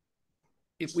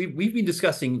 we've been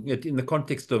discussing it in the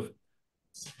context of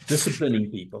disciplining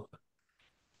people,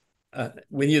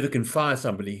 when you can fire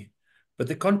somebody. But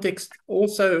the context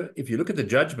also, if you look at the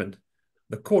judgment,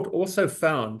 the court also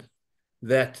found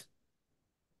that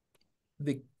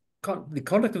the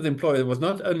conduct of the employer was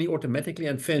not only automatically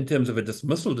unfair in terms of a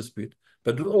dismissal dispute,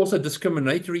 but also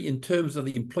discriminatory in terms of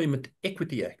the Employment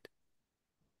Equity Act.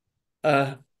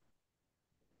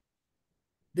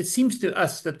 It seems to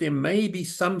us that there may be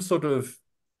some sort of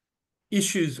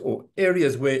issues or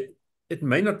areas where it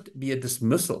may not be a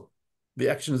dismissal, the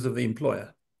actions of the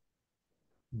employer,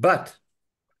 but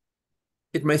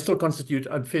it may still constitute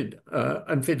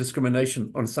unfair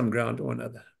discrimination on some ground or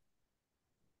another.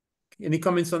 Any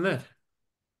comments on that?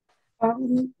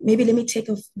 Maybe let me take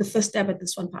the first stab at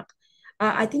this one, Park.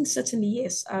 I think certainly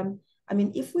yes. I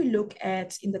mean, if we look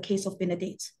at, in the case of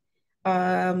Benedict,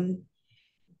 the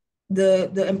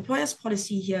employer's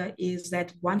policy here is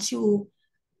that once you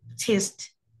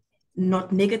test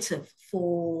not negative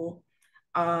for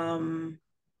THC,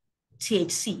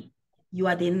 you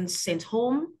are then sent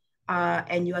home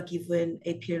and you are given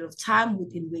a period of time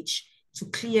within which to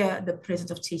clear the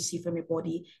presence of THC from your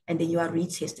body, and then you are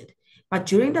retested. But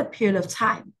during that period of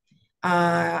time,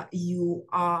 you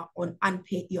are on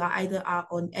unpaid, you are either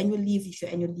on annual leave. If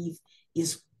your annual leave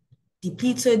is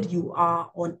depleted, you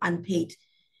are on unpaid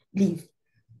leave.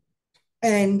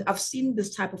 And I've seen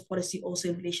this type of policy also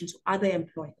in relation to other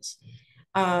employers.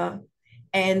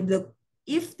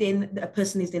 If then the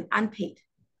person is then unpaid,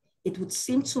 it would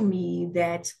seem to me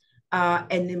that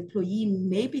an employee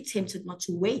may be tempted not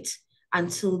to wait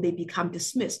until they become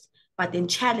dismissed, but then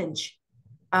challenge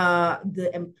the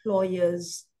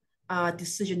employer's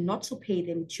decision not to pay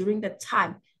them during that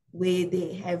time where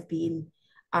they have been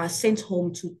sent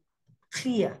home to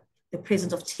clear the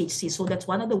presence of THC. So that's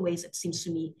one of the ways it seems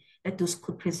to me that those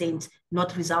could present,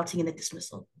 not resulting in a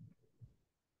dismissal.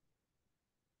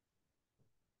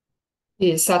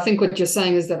 Yes, I think what you're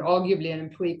saying is that arguably an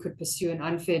employee could pursue an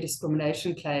unfair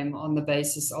discrimination claim on the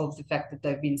basis of the fact that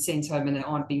they've been sent home and they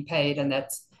aren't being paid, and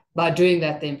that by doing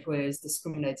that, the employer is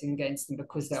discriminating against them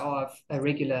because they are a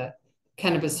regular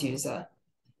cannabis user.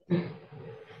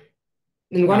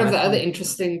 And one of the other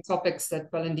interesting topics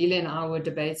that Balindile and I were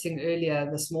debating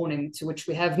earlier this morning, to which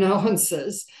we have no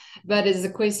answers, but is the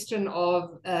question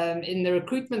of in the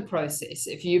recruitment process,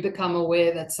 if you become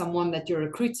aware that someone that you're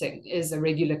recruiting is a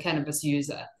regular cannabis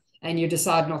user and you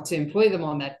decide not to employ them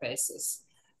on that basis,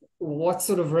 what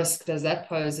sort of risk does that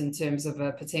pose in terms of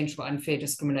a potential unfair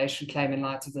discrimination claim in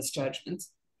light of this judgment?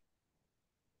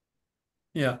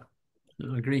 Yeah,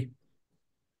 I agree.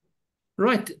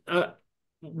 Right.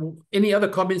 Any other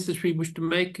comments that we wish to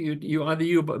make? Either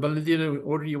you, Balindile,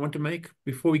 or do you want to make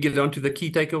before we get on to the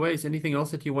key takeaways? Anything else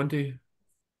that you want to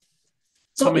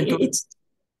comment on?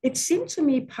 It seemed to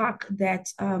me, Park, that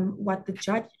what the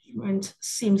judgment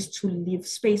seems to leave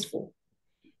space for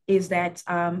is that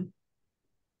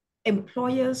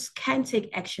employers can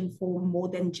take action for more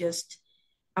than just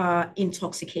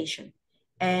intoxication.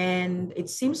 And it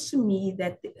seems to me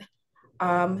that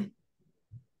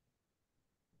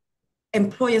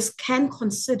employers can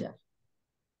consider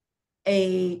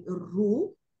a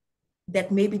rule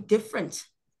that may be different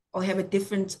or have a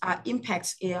different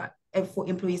impact for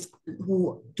employees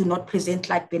who do not present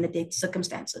like Benedict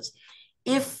circumstances.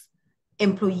 If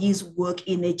employees work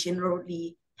in a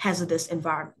generally hazardous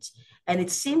environment. And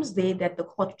it seems there that the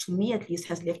court, to me at least,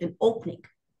 has left an opening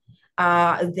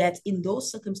that in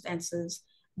those circumstances,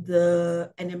 an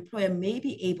employer may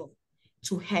be able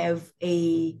to have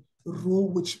a rule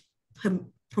which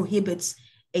prohibits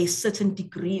a certain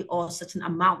degree or a certain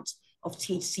amount of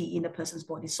THC in a person's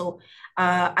body. So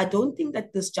I don't think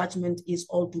that this judgment is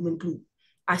all doom and gloom.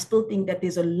 I still think that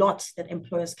there's a lot that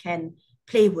employers can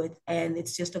play with, and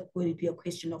it's just going to be a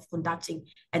question of conducting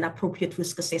an appropriate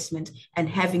risk assessment and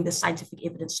having the scientific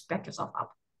evidence to back yourself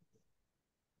up.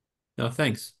 No,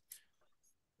 thanks.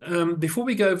 Before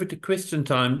we go over to question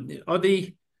time,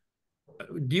 do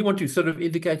you want to sort of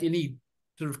indicate any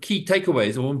sort of key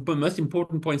takeaways or most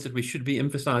important points that we should be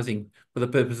emphasizing for the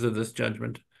purpose of this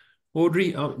judgment?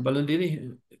 Audrey,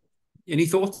 Balandini, any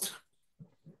thoughts?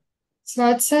 So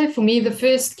I'd say for me, the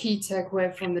first key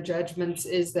takeaway from the judgment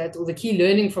is that, or the key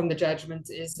learning from the judgment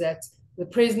is that the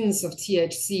presence of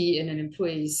THC in an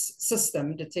employee's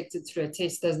system detected through a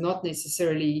test does not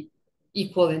necessarily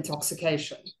equal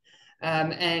intoxication.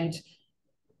 And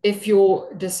if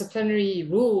your disciplinary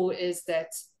rule is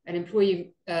that an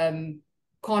employee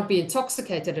can't be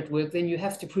intoxicated at work, then you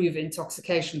have to prove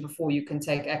intoxication before you can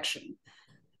take action.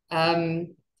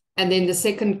 And then the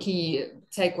second key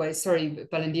takeaway, sorry,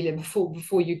 Balandile,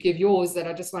 before you give yours, that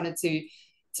I just wanted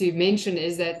to mention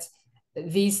is that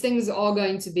these things are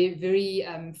going to be very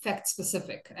fact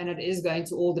specific, and it is going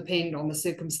to all depend on the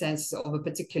circumstances of a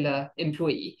particular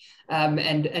employee.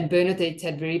 And Bernadette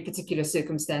had very particular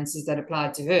circumstances that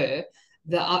applied to her.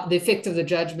 The effect of the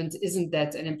judgment isn't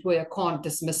that an employer can't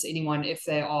dismiss anyone if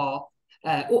they are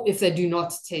or if they do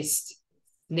not test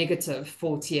negative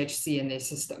for THC in their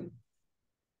system.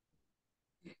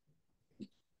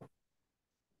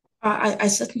 I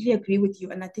certainly agree with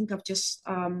you. And I think I've just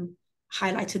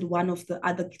highlighted one of the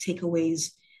other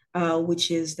takeaways, which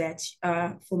is that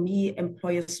for me,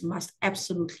 employers must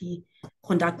absolutely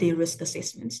conduct their risk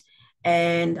assessments.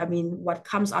 And I mean, what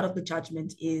comes out of the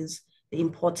judgment is the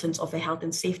importance of a health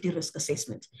and safety risk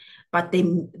assessment. But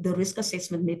then the risk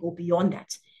assessment may go beyond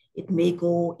that. It may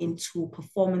go into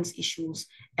performance issues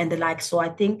and the like. So I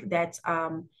think that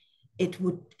it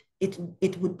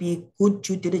would be good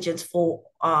due diligence for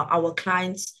our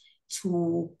clients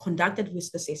to conduct that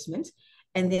risk assessment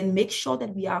and then make sure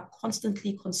that we are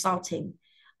constantly consulting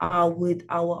with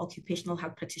our occupational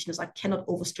health practitioners. I cannot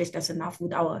overstress that enough,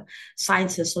 with our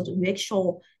scientists, so to make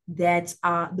sure that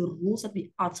the rules that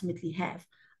we ultimately have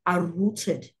are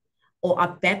rooted or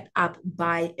are backed up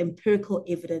by empirical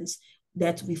evidence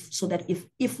so that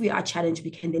if we are challenged,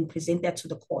 we can then present that to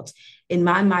the court. In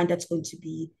my mind, that's going to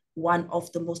be one of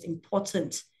the most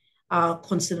important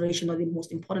consideration or the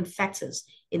most important factors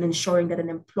in ensuring that an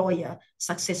employer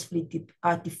successfully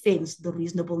defends the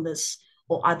reasonableness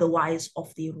or otherwise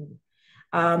of the rule.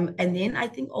 And then I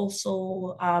think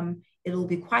also it will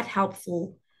be quite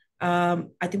helpful. I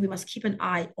think we must keep an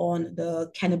eye on the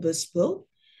cannabis bill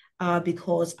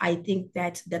because I think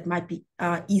that might be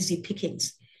easy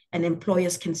pickings, and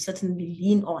employers can certainly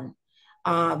lean on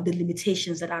the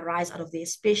limitations that arise out of there,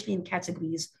 especially in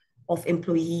categories of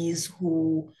employees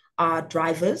who are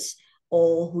drivers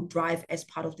or who drive as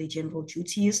part of their general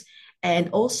duties. And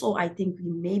also, I think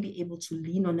we may be able to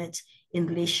lean on it in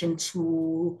relation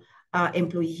to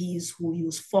employees who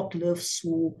use forklifts,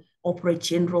 who operate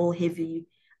general heavy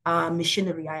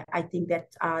machinery. I think that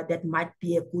that might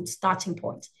be a good starting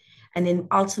point. And then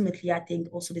ultimately, I think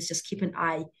also let's just keep an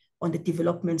eye on the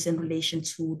developments in relation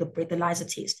to the breathalyzer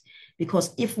test,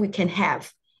 because if we can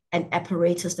have an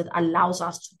apparatus that allows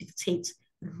us to dictate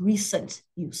recent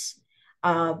use,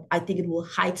 I think it will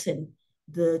heighten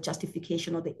the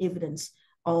justification or the evidence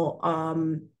of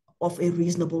a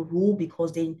reasonable rule,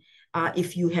 because then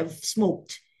if you have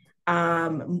smoked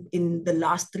in the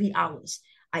last 3 hours,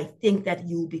 I think that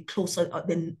you'll be closer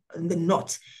than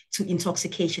not to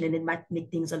intoxication, and it might make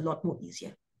things a lot more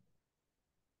easier.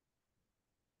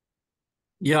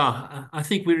 Yeah, I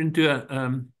think we're into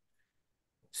a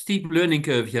steep learning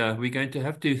curve here. We're going to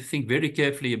have to think very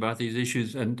carefully about these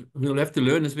issues, and we'll have to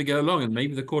learn as we go along, and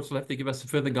maybe the courts will have to give us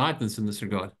further guidance in this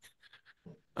regard.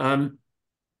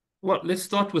 Well, let's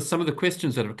start with some of the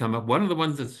questions that have come up. One of the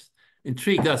ones that's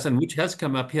intrigued us and which has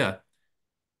come up here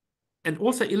and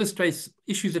also illustrates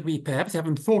issues that we perhaps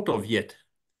haven't thought of yet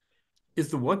is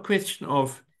the one question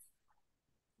of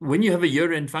when you have a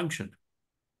year-end function,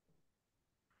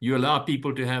 you allow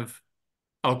people to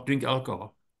drink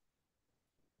alcohol.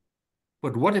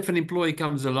 But what if an employee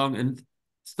comes along and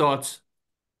starts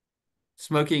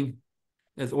smoking,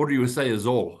 as Audrey would say, a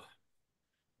Zol?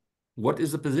 What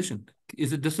is the position?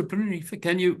 Is it disciplinary?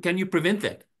 Can you prevent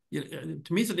that?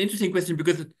 to me, it's an interesting question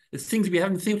because it's things we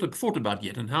haven't thought about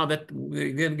yet, and how that there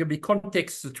are going to be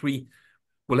contexts that we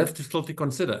will have to still to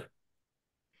consider.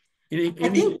 I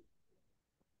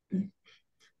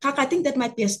think that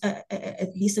might be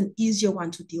at least an easier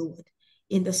one to deal with,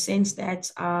 in the sense that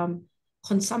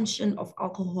consumption of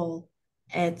alcohol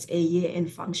at a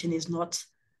year-end function is not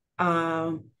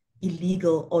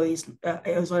illegal or is not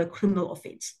a criminal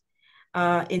offense.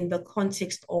 In the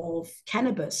context of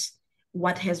cannabis,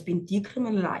 what has been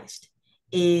decriminalized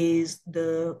is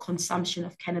the consumption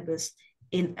of cannabis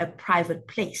in a private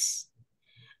place.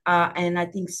 And I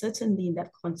think certainly in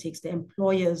that context, the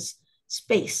employer's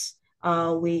space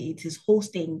where it is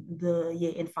hosting the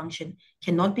year-end function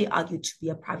cannot be argued to be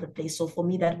a private place. So for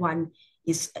me, that one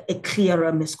is a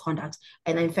clearer misconduct.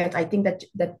 And in fact, I think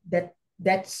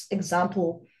that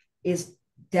example is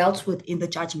dealt with in the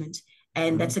judgment.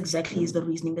 And that's exactly is the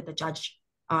reasoning that the judge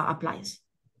applies.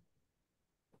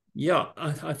 Yeah,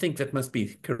 I think that must be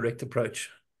the correct approach.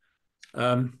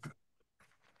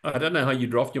 I don't know how you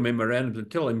draft your memorandums and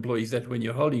tell employees that when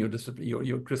you're holding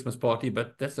your Christmas party,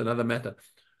 but that's another matter.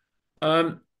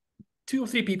 2 or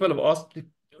 3 people have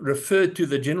referred to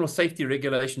the general safety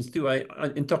regulations to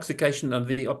intoxication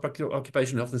under the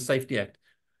Occupational Health and Safety Act.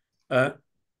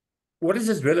 What is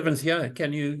this relevance here?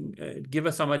 Can you give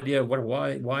us some idea of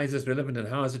why is this relevant and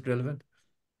how is it relevant?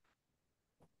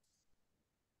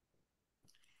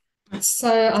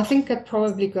 So I think it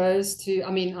probably goes to,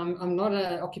 I mean, I'm not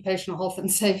an occupational health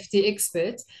and safety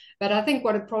expert, but I think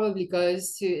what it probably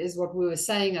goes to is what we were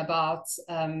saying about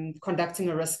conducting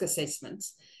a risk assessment.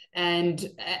 And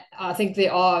I think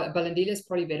there are, Belandile is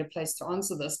probably a better place to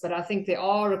answer this, but I think there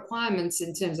are requirements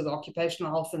in terms of the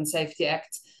Occupational Health and Safety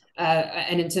Act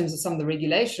and in terms of some of the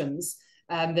regulations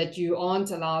that you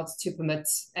aren't allowed to permit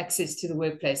access to the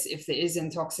workplace if there is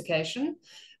intoxication.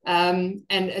 And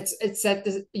it's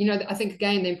that, I think,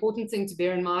 again, the important thing to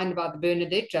bear in mind about the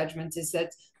Bernadette judgment is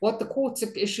that what the court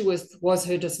took issue with was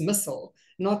her dismissal,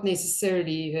 not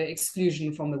necessarily her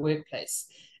exclusion from the workplace.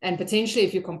 And potentially,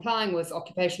 if you're complying with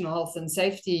occupational health and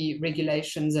safety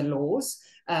regulations and laws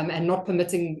and not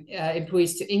permitting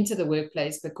employees to enter the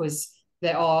workplace because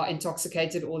they are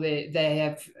intoxicated or they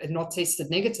have not tested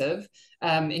negative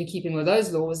in keeping with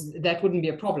those laws, that wouldn't be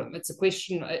a problem. It's a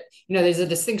question, there's a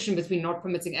distinction between not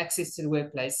permitting access to the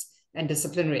workplace and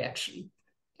disciplinary action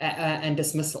and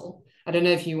dismissal. I don't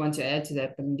know if you want to add to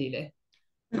that, Belandile.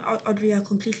 Audrey, I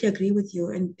completely agree with you.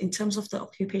 And in terms of the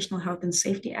Occupational Health and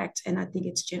Safety Act, and I think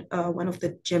it's one of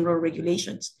the general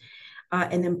regulations,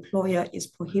 an employer is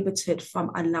prohibited from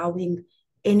allowing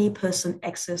any person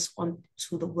access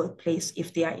onto the workplace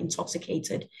if they are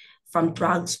intoxicated from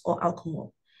drugs or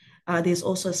alcohol. There's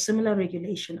also a similar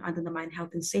regulation under the Mine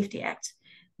Health and Safety Act,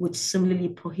 which similarly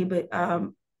prohibits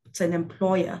an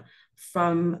employer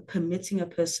from permitting a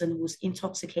person who's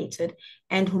intoxicated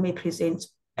and who may present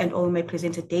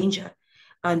a danger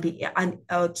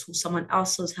to someone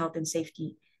else's health and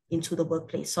safety into the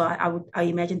workplace. So I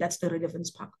imagine that's the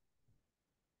relevance part.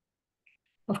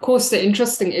 Of course, the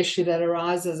interesting issue that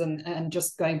arises, and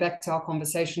just going back to our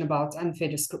conversation about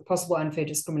possible unfair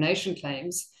discrimination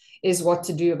claims, is what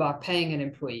to do about paying an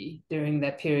employee during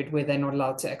that period where they're not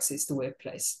allowed to access the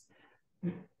workplace.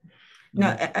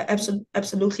 No,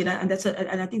 absolutely, and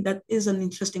I think that is an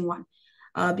interesting one,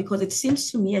 because it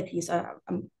seems to me, at least,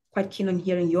 I'm quite keen on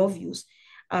hearing your views.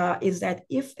 Is that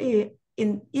if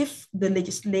the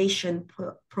legislation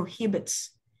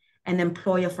prohibits an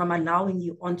employer from allowing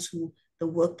you onto the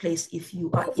workplace if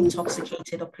you are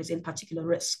intoxicated or present particular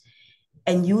risks,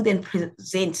 and you then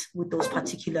present with those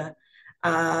particular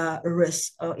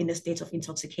risks in a state of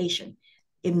intoxication,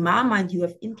 in my mind, you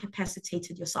have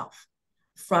incapacitated yourself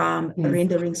from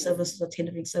rendering services or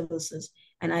tendering services.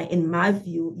 And in my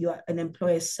view, an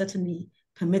employer is certainly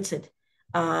permitted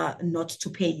not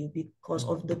to pay you because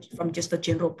of from just the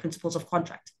general principles of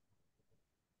contract.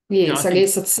 Yes, I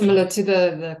guess it's similar to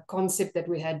the concept that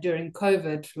we had during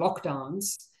COVID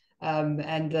lockdowns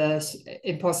and the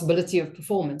impossibility of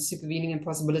performance, supervening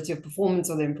impossibility of performance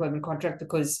of the employment contract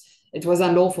because it was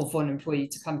unlawful for an employee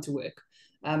to come to work.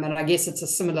 And I guess it's a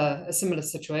similar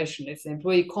situation. If the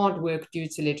employee can't work due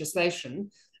to legislation,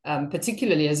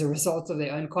 particularly as a result of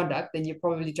their own conduct, then you're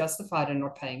probably justified in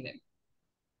not paying them.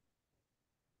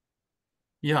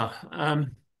 Yeah,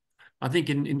 I think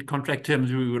in contract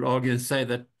terms, we would argue and say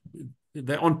that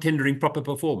they aren't tendering proper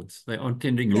performance. They aren't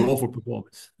tendering lawful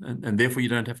performance, and therefore you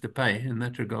don't have to pay in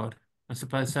that regard, I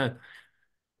suppose. So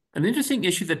an interesting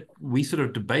issue that we sort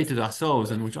of debated ourselves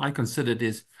and which I considered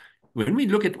is when we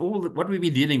look at what we've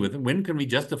been dealing with and when can we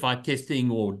justify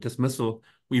testing or dismissal,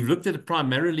 we've looked at it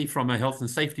primarily from a health and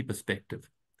safety perspective.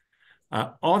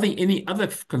 Are there any other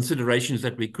considerations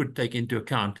that we could take into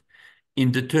account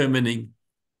in determining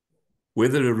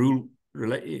whether a rule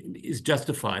is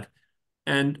justified?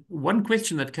 And one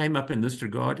question that came up in this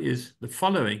regard is the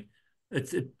following.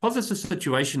 It posits a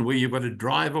situation where you've got a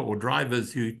driver or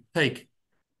drivers who take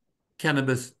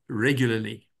cannabis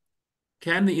regularly.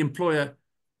 Can the employer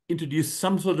introduce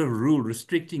some sort of rule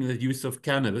restricting the use of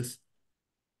cannabis,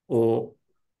 or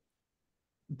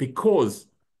because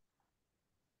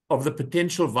of the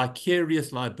potential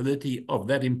vicarious liability of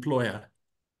that employer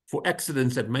for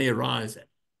accidents that may arise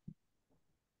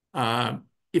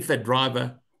if that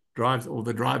driver drives or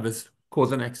the drivers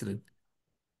cause an accident?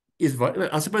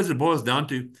 I suppose it boils down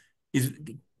to, is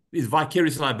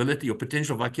vicarious liability or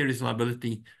potential vicarious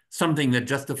liability something that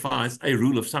justifies a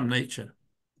rule of some nature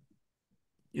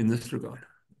in this regard?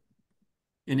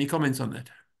 Any comments on that?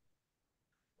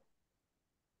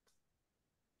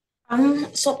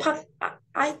 So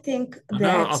I think I know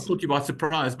that I've caught you by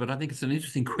surprise, but I think it's an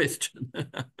interesting question.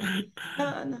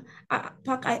 no,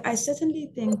 I certainly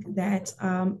think that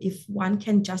if one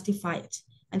can justify it,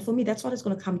 and for me, that's what it's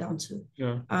going to come down to.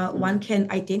 Yeah. One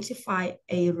can identify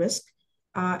a risk,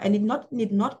 and it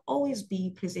need not always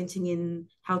be presenting in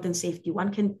health and safety.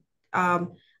 One can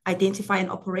identify an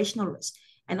operational risk.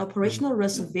 And operational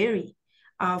risks vary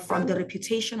from the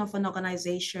reputation of an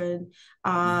organization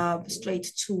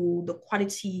straight to the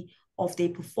quality of their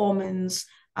performance,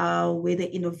 whether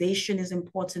innovation is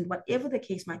important, whatever the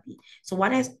case might be. So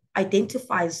one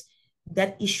identifies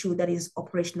that issue that is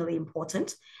operationally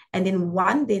important, and then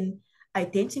one then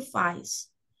identifies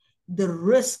the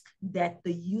risk that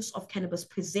the use of cannabis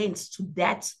presents to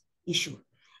that issue.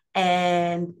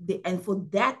 And for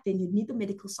that, then you need the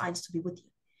medical science to be with you.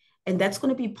 And that's going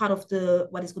to be part of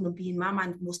what is going to be, in my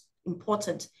mind, most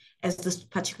important as this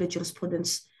particular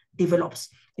jurisprudence develops.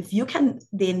 If you can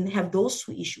then have those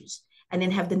two issues and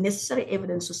then have the necessary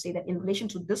evidence to say that in relation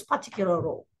to this particular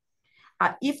role,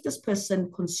 if this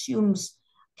person consumes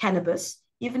cannabis,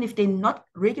 even if they're not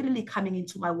regularly coming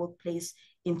into my workplace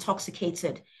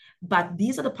intoxicated, but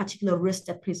these are the particular risks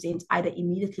that present either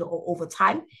immediately or over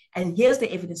time, and here's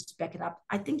the evidence to back it up,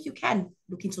 I think you can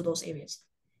look into those areas.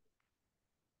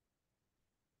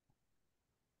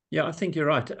 Yeah, I think you're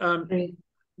right.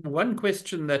 One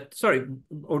question that, sorry,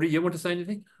 Audrey, you want to say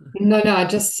anything? No, I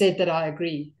just said that I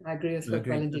agree. I agree with what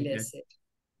Valentina said.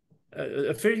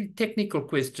 A very technical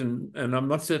question, and I'm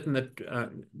not certain that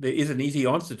there is an easy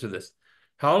answer to this.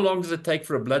 How long does it take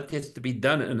for a blood test to be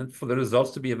done and for the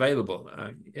results to be available?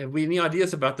 Have we any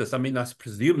ideas about this? I mean, I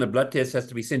presume the blood test has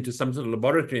to be sent to some sort of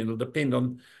laboratory, and it'll depend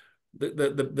on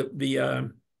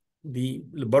the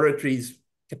laboratory's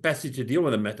capacity to deal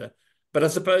with the matter. But I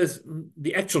suppose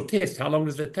the actual test, how long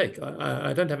does it take?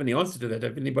 I don't have any answer to that.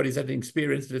 If anybody's had any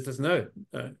experience, let us know.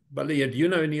 Balia, do you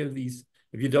know any of these?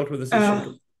 Have you dealt with this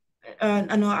issue?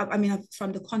 No, I mean,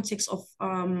 from the context of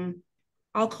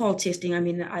alcohol testing, I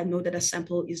mean, I know that a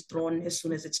sample is drawn as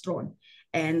soon as it's drawn.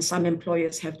 And some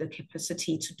employers have the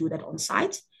capacity to do that on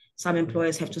site. Some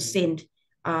employers have to send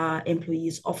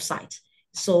employees off site.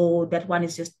 So that one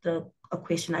is just a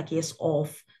question, I guess,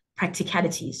 of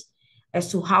practicalities. As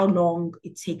to how long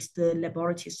it takes the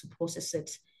laboratories to process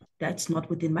it, that's not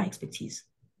within my expertise.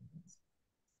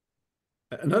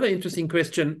 Another interesting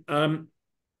question.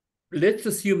 Let's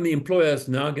assume the employer is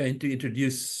now going to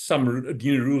introduce some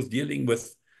new rules dealing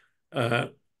with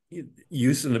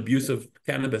use and abuse of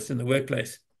cannabis in the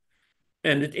workplace.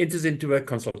 And it enters into a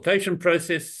consultation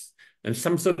process, and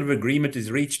some sort of agreement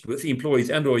is reached with the employees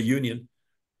and or union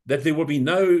that there will be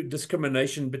no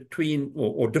discrimination between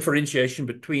or differentiation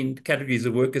between categories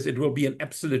of workers. It will be an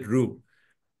absolute rule.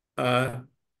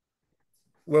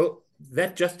 Will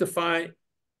that justify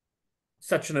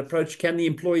such an approach? Can the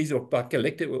employees or by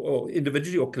collective or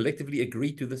individually or collectively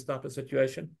agree to this type of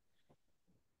situation?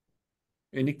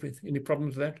 Any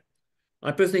problems with that?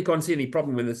 I personally can't see any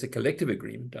problem when it's a collective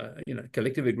agreement.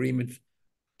 Collective agreement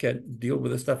can deal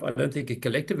with this stuff. I don't think a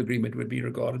collective agreement would be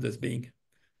regarded as being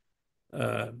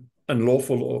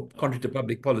unlawful or contrary to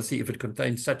public policy if it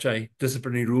contains such a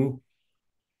disciplinary rule.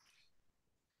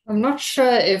 I'm not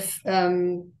sure if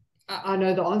I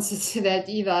know the answer to that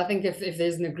either. I think if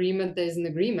there's an agreement, there's an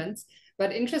agreement.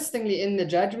 But interestingly, in the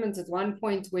judgment at one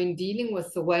point when dealing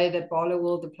with the way that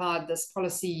Barloworld applied this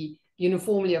policy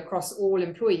uniformly across all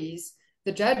employees,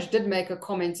 the judge did make a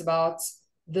comment about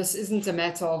this isn't a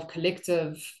matter of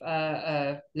collective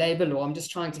labor law. I'm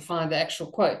just trying to find the actual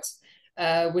quote.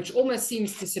 Which almost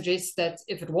seems to suggest that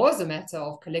if it was a matter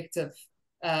of collective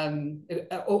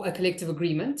or a collective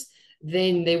agreement,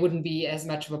 then there wouldn't be as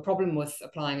much of a problem with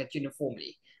applying it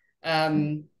uniformly.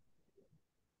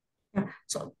 Yeah.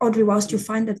 So, Audrey, whilst you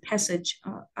find that passage,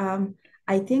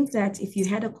 I think that if you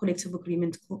had a collective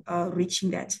agreement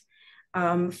reaching that,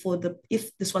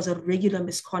 if this was a regular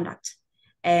misconduct,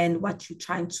 and what you're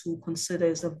trying to consider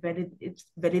is the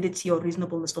validity or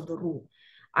reasonableness of the rule,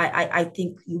 I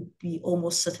think you'd be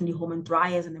almost certainly home and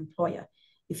dry as an employer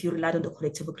if you relied on the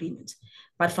collective agreement.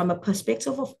 But from a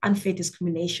perspective of unfair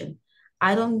discrimination,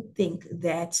 I don't think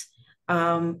that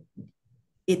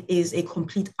it is a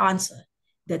complete answer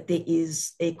that there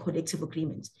is a collective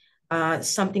agreement.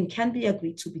 Something can be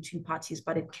agreed to between parties,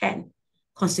 but it can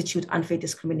constitute unfair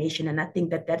discrimination. And I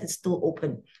think that that is still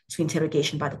open to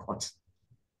interrogation by the courts.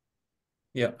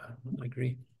 Yeah, I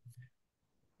agree.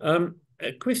 A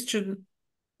question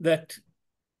that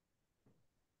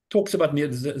talks about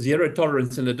zero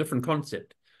tolerance in a different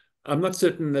concept. I'm not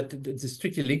certain that it's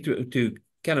strictly linked to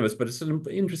cannabis, but it's an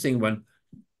interesting one.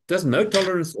 Does no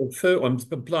tolerance infer or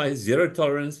imply zero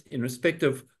tolerance in respect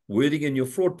of wording in your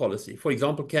fraud policy? For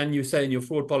example, can you say in your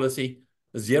fraud policy,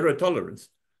 zero tolerance?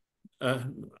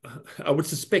 I would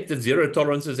suspect that zero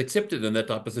tolerance is accepted in that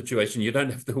type of situation. You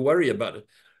don't have to worry about it.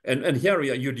 And here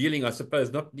you're dealing, I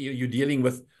suppose, you're dealing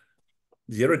with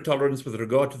zero tolerance with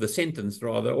regard to the sentence,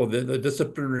 rather, or the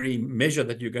disciplinary measure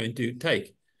that you're going to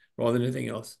take, rather than anything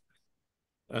else.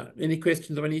 Any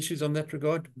questions or any issues on that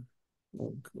regard?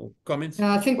 Or comments?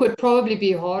 I think we'd probably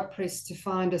be hard pressed to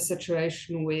find a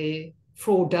situation where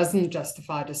fraud doesn't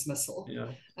justify dismissal. Yeah.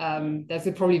 That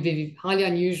would probably be highly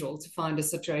unusual to find a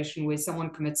situation where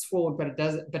someone commits fraud,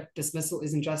 but dismissal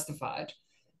isn't justified.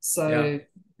 So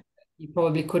you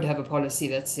probably could have a policy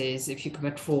that says if you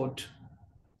commit fraud,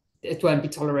 it won't be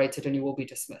tolerated and you will be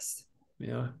dismissed.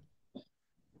 Yeah.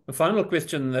 The final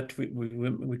question that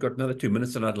we've got another 2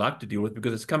 minutes and I'd like to deal with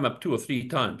because it's come up 2 or 3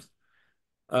 times.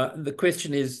 The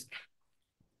question is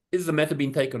the matter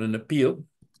being taken on appeal?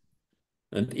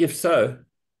 And if so,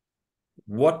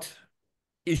 what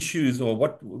issues or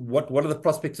what are the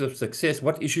prospects of success?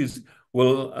 What issues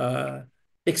will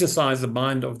exercise the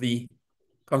mind of the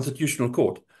Constitutional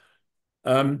Court?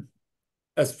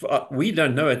 We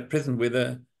don't know at present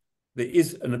whether there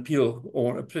is an appeal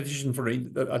or a petition for.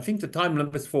 I think the time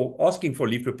limits for asking for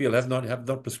leave to appeal have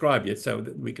not prescribed yet, so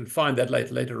we can find that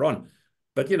later on.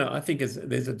 But I think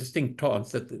there's a distinct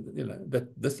chance that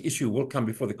that this issue will come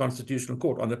before the Constitutional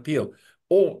Court on appeal,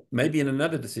 or maybe in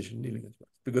another decision dealing with it,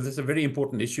 because it's a very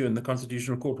important issue, and the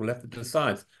Constitutional Court will have to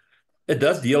decide. It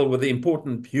does deal with the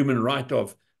important human right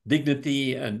of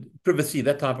dignity and privacy,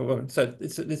 that type of. So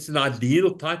it's an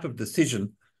ideal type of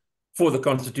decision for the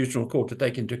Constitutional Court to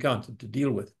take into account and to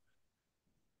deal with.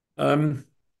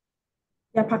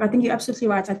 Yeah, Park, I think you're absolutely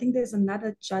right. I think there's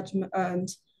another judgment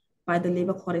by the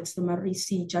Labour Court. It's the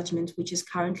Marisi judgment, which is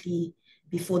currently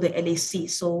before the LAC.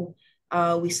 So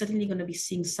we're certainly going to be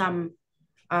seeing some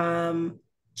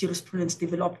jurisprudence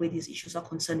develop where these issues are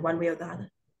concerned, one way or the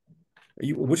other.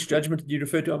 Which judgment did you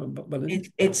refer to?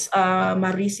 It's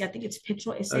Marisi. I think it's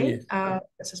Petro SA. Oh, yes.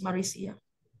 This is Marisi, yeah.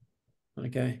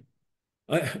 Okay.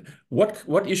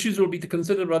 What issues will be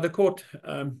considered by the court?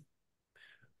 I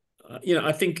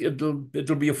think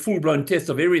it'll be a full-blown test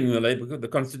of everything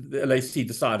the LAC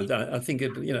decided. I think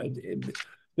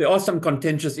there are some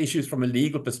contentious issues from a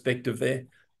legal perspective there,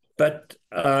 but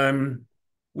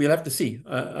we'll have to see.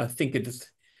 I think it is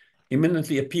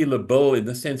imminently appealable in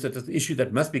the sense that it's an issue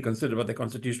that must be considered by the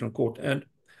Constitutional Court. And,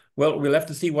 well, we'll have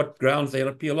to see what grounds they'll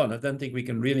appeal on. I don't think we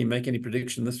can really make any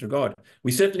prediction in this regard.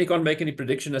 We certainly can't make any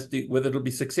prediction as to whether it'll be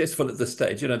successful at this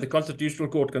stage. The Constitutional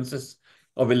Court consists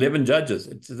of 11 judges.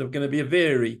 It's going to be a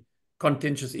very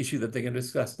contentious issue that they're going to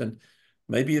discuss, and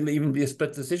maybe it'll even be a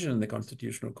split decision in the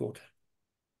Constitutional Court.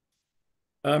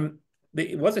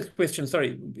 There was a question,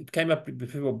 sorry, it came up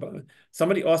before.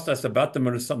 Somebody asked us about the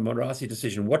Marasi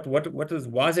decision.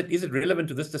 Why is it relevant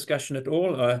to this discussion at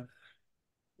all?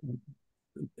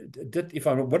 What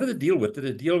did it deal with? Did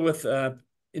it deal with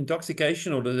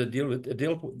intoxication, or did it deal with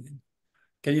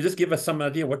can you just give us some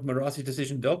idea what Marasi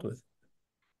decision dealt with?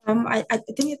 I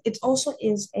think it also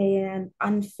is an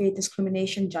unfair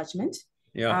discrimination judgment.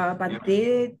 Yeah. But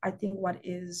there, I think what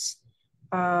is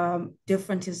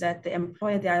different is that the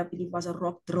employer there, I believe, was a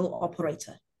rock drill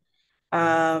operator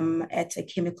at a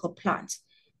chemical plant,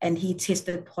 and he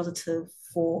tested positive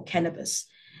for cannabis,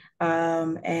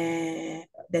 and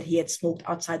that he had smoked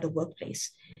outside the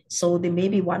workplace. So there may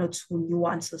be 1 or 2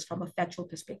 nuances from a factual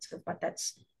perspective, but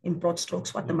that's in broad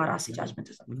strokes what the Marasi judgment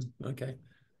is about. Okay.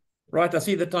 Right, I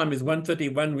see the time is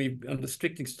 1:31. We're under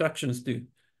strict instructions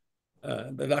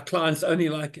that our clients are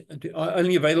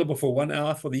only available for 1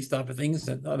 hour for these type of things,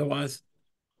 and otherwise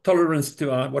tolerance to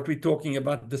what we're talking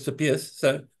about disappears.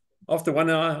 So after 1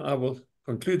 hour, I will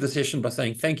conclude the session by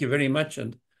saying thank you very much,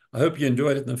 and I hope you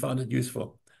enjoyed it and found it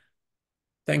useful.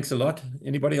 Thanks a lot.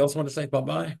 Anybody else want to say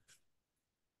bye-bye?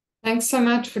 Thanks so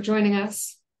much for joining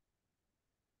us.